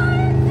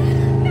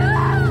 No!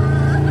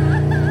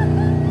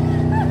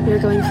 We were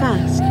going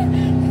fast.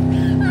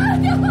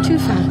 Too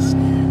fast.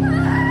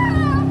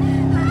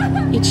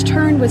 Each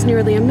turn was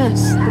nearly a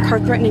miss, the car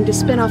threatening to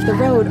spin off the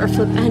road or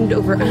flip end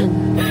over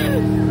end.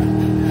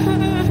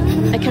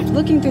 I kept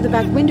looking through the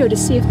back window to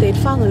see if they'd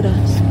followed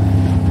us.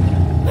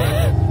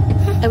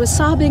 I was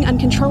sobbing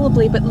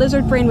uncontrollably, but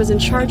Lizard Brain was in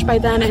charge by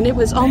then, and it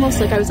was almost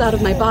like I was out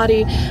of my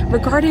body,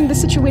 regarding the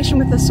situation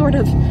with a sort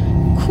of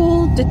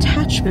cool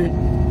detachment.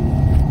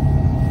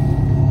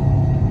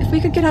 If we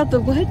could get out the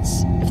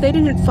woods, if they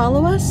didn't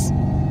follow us,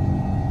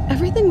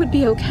 everything would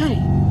be okay.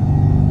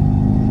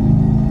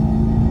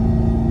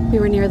 We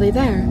were nearly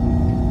there.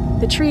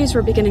 The trees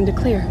were beginning to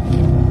clear.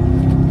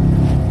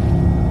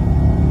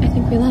 I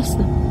think we lost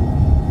them.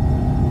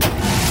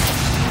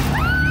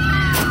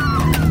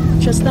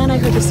 Just then I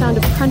heard the sound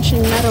of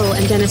crunching metal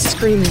and Dennis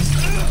screaming.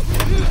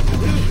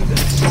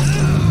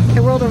 I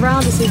whirled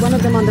around to see one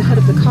of them on the hood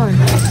of the car.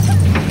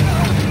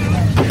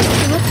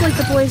 He looked like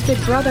the boy's big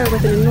brother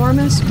with an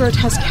enormous,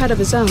 grotesque head of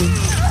his own.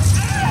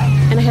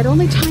 And I had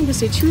only time to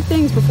see two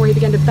things before he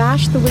began to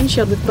bash the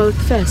windshield with both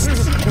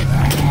fists.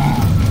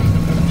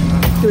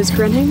 He was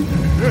grinning,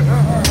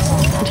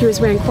 and he was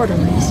wearing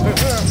corduroys.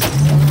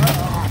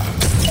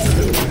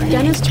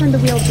 Dennis turned the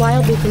wheel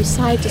wildly from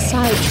side to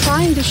side,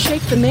 trying to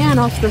shake the man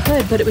off the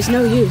hood, but it was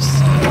no use.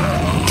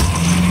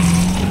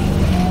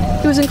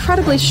 He was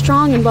incredibly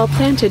strong and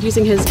well-planted,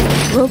 using his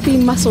ropey,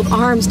 muscled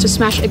arms to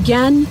smash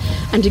again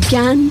and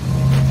again,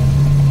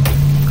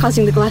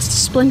 causing the glass to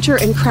splinter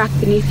and crack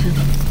beneath him.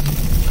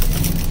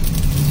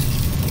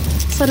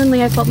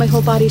 Suddenly, I felt my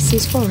whole body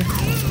seize forward.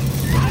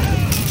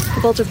 A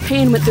bolt of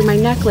pain went through my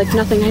neck like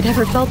nothing I'd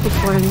ever felt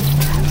before, and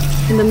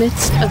in the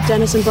midst of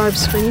Dennis and Barb's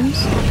screams,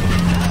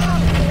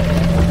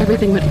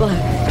 everything went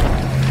black.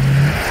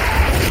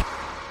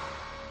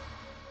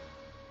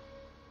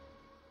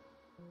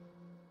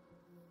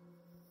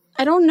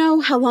 I don't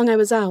know how long I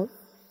was out.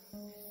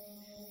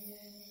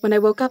 When I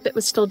woke up, it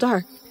was still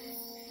dark.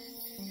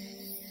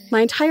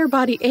 My entire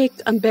body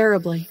ached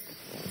unbearably.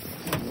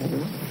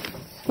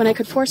 When I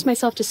could force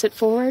myself to sit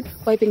forward,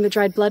 wiping the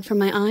dried blood from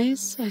my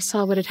eyes, I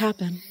saw what had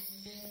happened.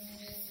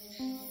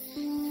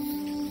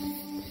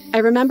 I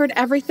remembered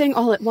everything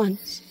all at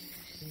once.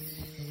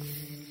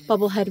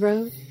 Bubblehead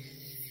Road,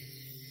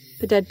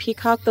 the dead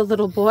peacock, the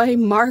little boy,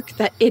 Mark,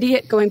 that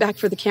idiot going back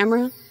for the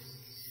camera.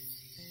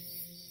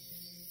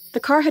 The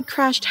car had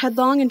crashed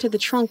headlong into the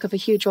trunk of a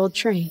huge old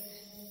tree.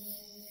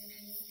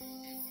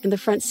 In the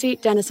front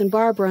seat, Dennis and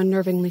Barb were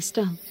unnervingly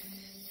still.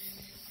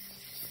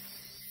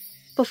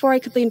 Before I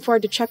could lean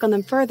forward to check on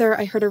them further,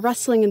 I heard a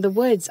rustling in the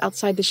woods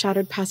outside the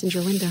shattered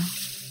passenger window.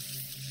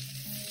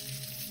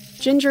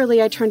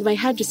 Gingerly, I turned my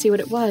head to see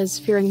what it was,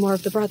 fearing more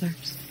of the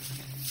brothers.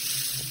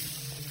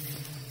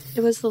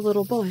 It was the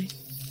little boy,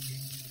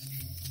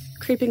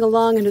 creeping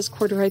along in his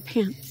corduroy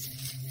pants.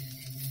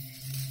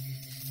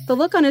 The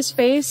look on his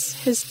face,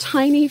 his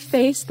tiny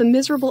face, the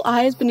miserable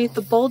eyes beneath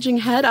the bulging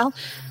head,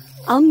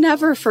 I'll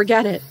never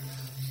forget it.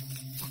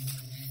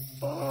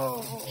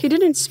 He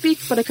didn't speak,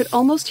 but I could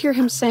almost hear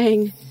him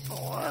saying,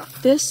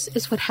 "This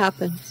is what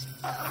happens."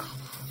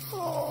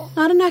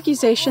 Not an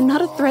accusation,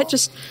 not a threat,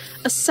 just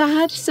a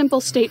sad,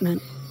 simple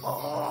statement.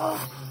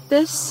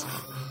 This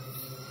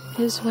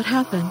is what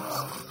happens.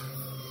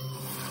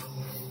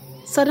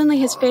 Suddenly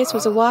his face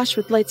was awash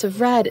with lights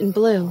of red and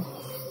blue.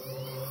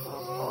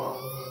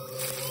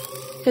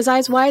 His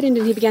eyes widened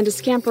and he began to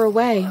scamper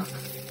away,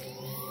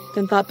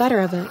 then thought better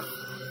of it.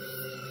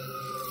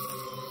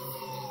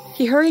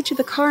 He hurried to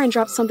the car and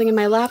dropped something in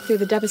my lap through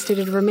the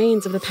devastated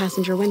remains of the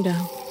passenger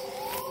window.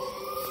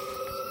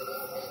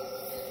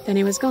 Then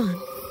he was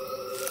gone.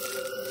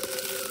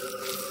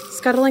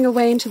 scuttling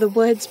away into the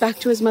woods back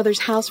to his mother's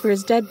house where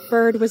his dead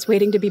bird was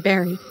waiting to be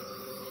buried.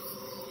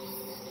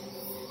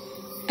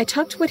 I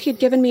tucked what he'd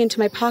given me into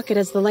my pocket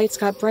as the lights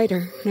got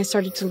brighter and I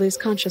started to lose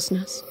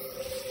consciousness.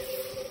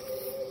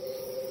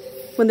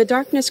 When the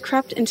darkness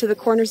crept into the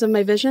corners of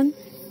my vision,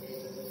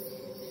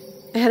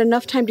 I had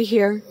enough time to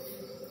hear,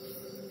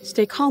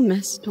 "Stay calm,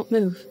 miss, don't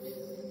move."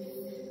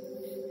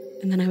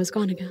 And then I was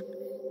gone again.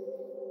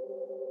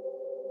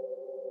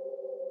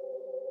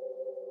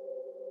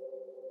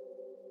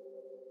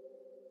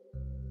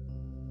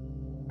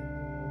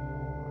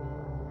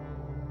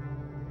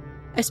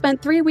 I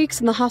spent 3 weeks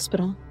in the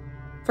hospital,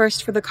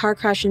 first for the car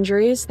crash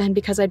injuries, then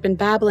because I'd been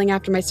babbling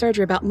after my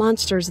surgery about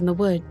monsters in the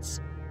woods.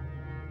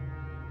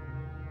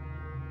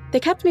 They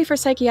kept me for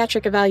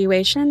psychiatric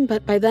evaluation,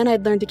 but by then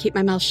I'd learned to keep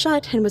my mouth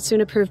shut and was soon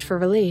approved for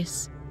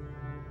release.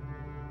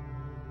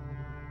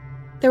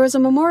 There was a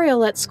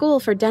memorial at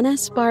school for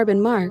Dennis, Barb,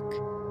 and Mark.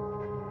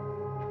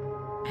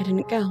 I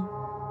didn't go.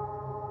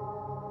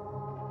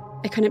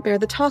 I couldn't bear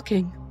the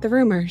talking, the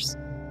rumors,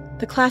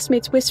 the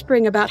classmates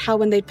whispering about how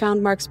when they'd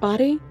found Mark's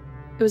body,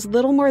 it was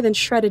little more than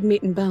shredded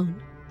meat and bone.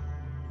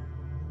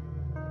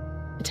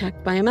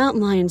 Attacked by a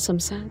mountain lion, some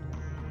said.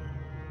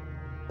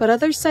 But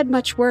others said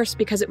much worse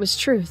because it was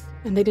truth,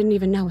 and they didn't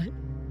even know it.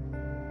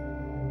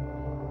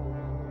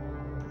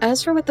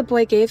 As for what the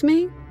boy gave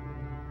me,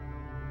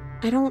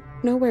 I don't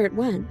know where it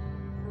went.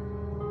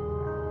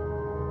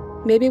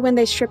 Maybe when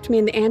they stripped me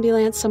in the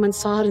ambulance, someone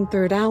saw it and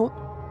threw it out.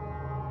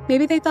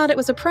 Maybe they thought it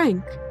was a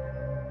prank.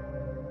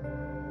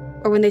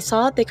 Or when they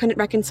saw it, they couldn't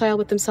reconcile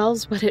with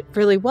themselves what it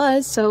really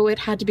was, so it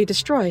had to be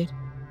destroyed.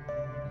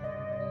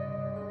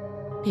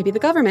 Maybe the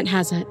government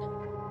has it.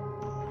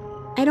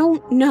 I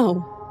don't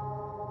know.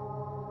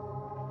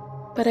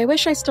 But I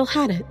wish I still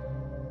had it.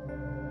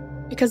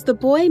 Because the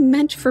boy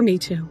meant for me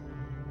to.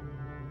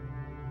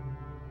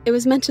 It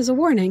was meant as a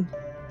warning.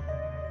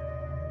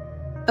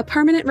 A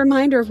permanent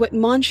reminder of what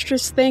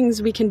monstrous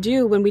things we can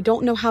do when we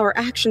don't know how our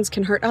actions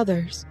can hurt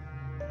others.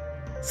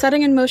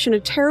 Setting in motion a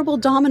terrible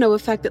domino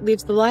effect that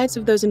leaves the lives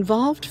of those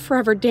involved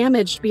forever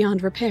damaged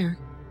beyond repair.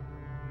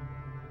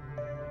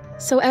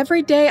 So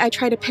every day I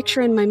try to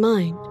picture in my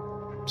mind,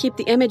 keep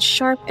the image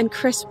sharp and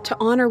crisp to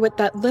honor what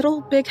that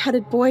little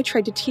big-headed boy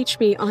tried to teach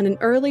me on an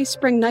early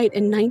spring night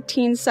in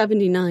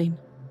 1979.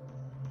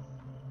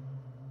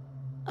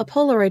 A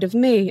Polaroid of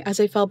me as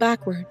I fell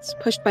backwards,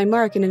 pushed by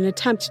Mark in an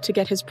attempt to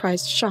get his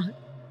prized shot.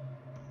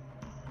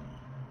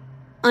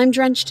 I'm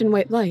drenched in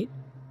white light.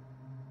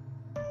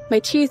 My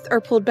teeth are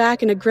pulled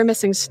back in a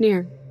grimacing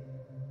sneer.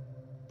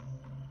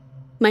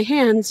 My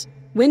hands,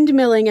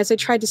 windmilling as I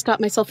tried to stop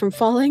myself from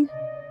falling,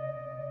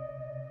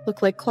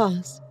 look like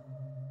claws.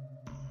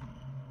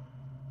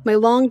 My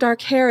long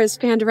dark hair is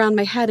fanned around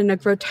my head in a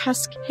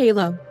grotesque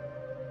halo.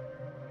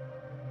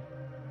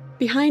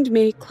 Behind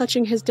me,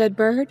 clutching his dead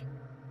bird,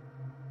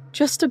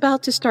 just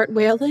about to start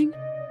wailing,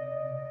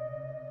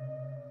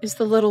 is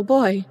the little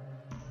boy.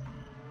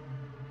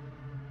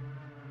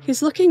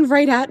 He's looking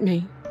right at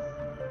me.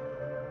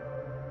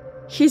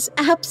 He's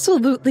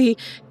absolutely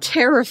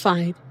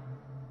terrified.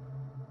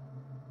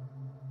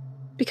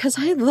 Because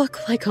I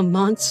look like a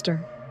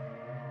monster.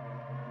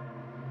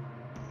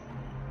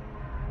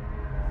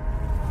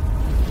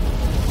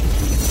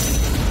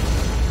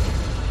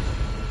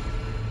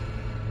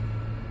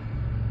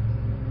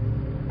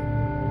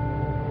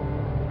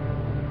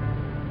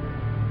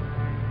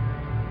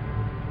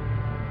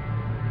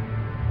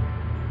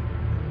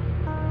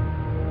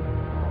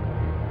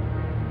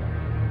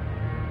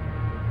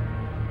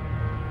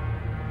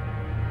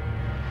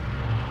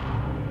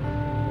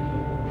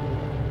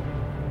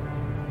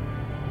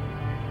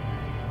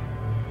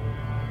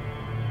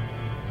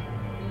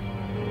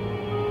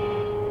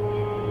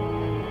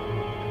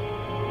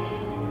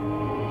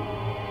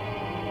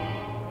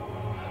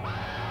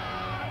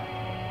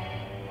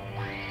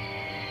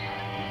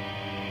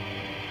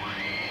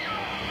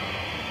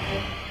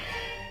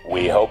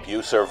 We hope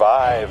you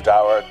survived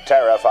our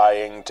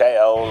terrifying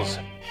tales.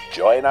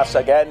 Join us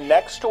again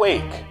next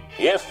week,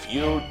 if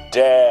you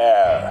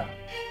dare.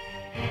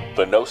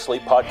 The No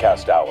Sleep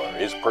Podcast Hour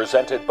is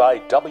presented by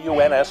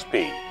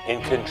WNSP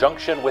in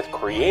conjunction with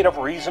Creative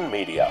Reason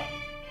Media.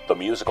 The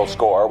musical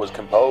score was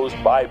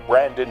composed by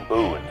Brandon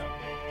Boone.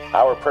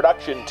 Our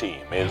production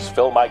team is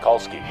Phil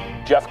Mikulski,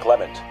 Jeff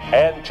Clement,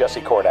 and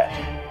Jesse Cornett.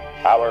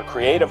 Our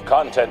creative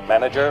content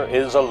manager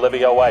is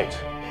Olivia White.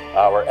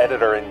 Our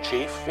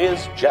editor-in-chief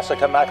is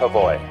Jessica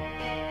McAvoy.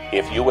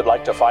 If you would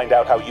like to find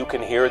out how you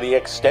can hear the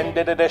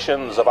extended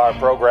editions of our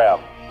program,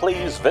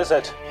 please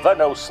visit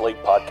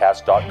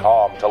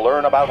thenosleeppodcast.com to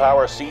learn about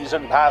our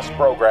Season Pass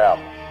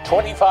program.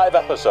 25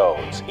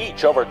 episodes,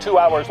 each over 2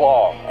 hours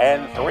long,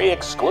 and 3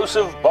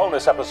 exclusive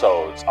bonus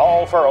episodes,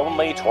 all for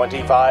only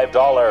 $25.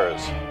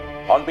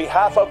 On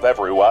behalf of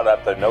everyone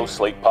at the No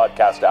Sleep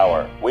Podcast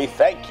Hour, we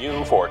thank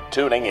you for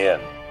tuning in.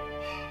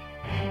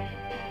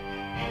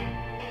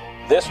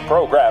 This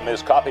program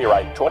is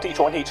copyright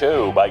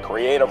 2022 by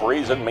Creative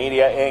Reason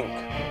Media,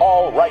 Inc.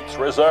 All rights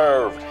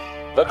reserved.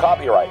 The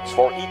copyrights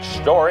for each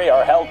story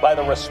are held by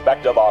the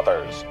respective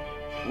authors.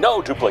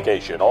 No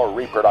duplication or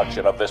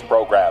reproduction of this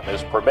program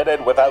is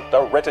permitted without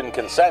the written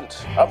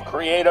consent of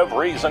Creative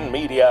Reason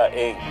Media,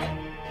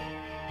 Inc.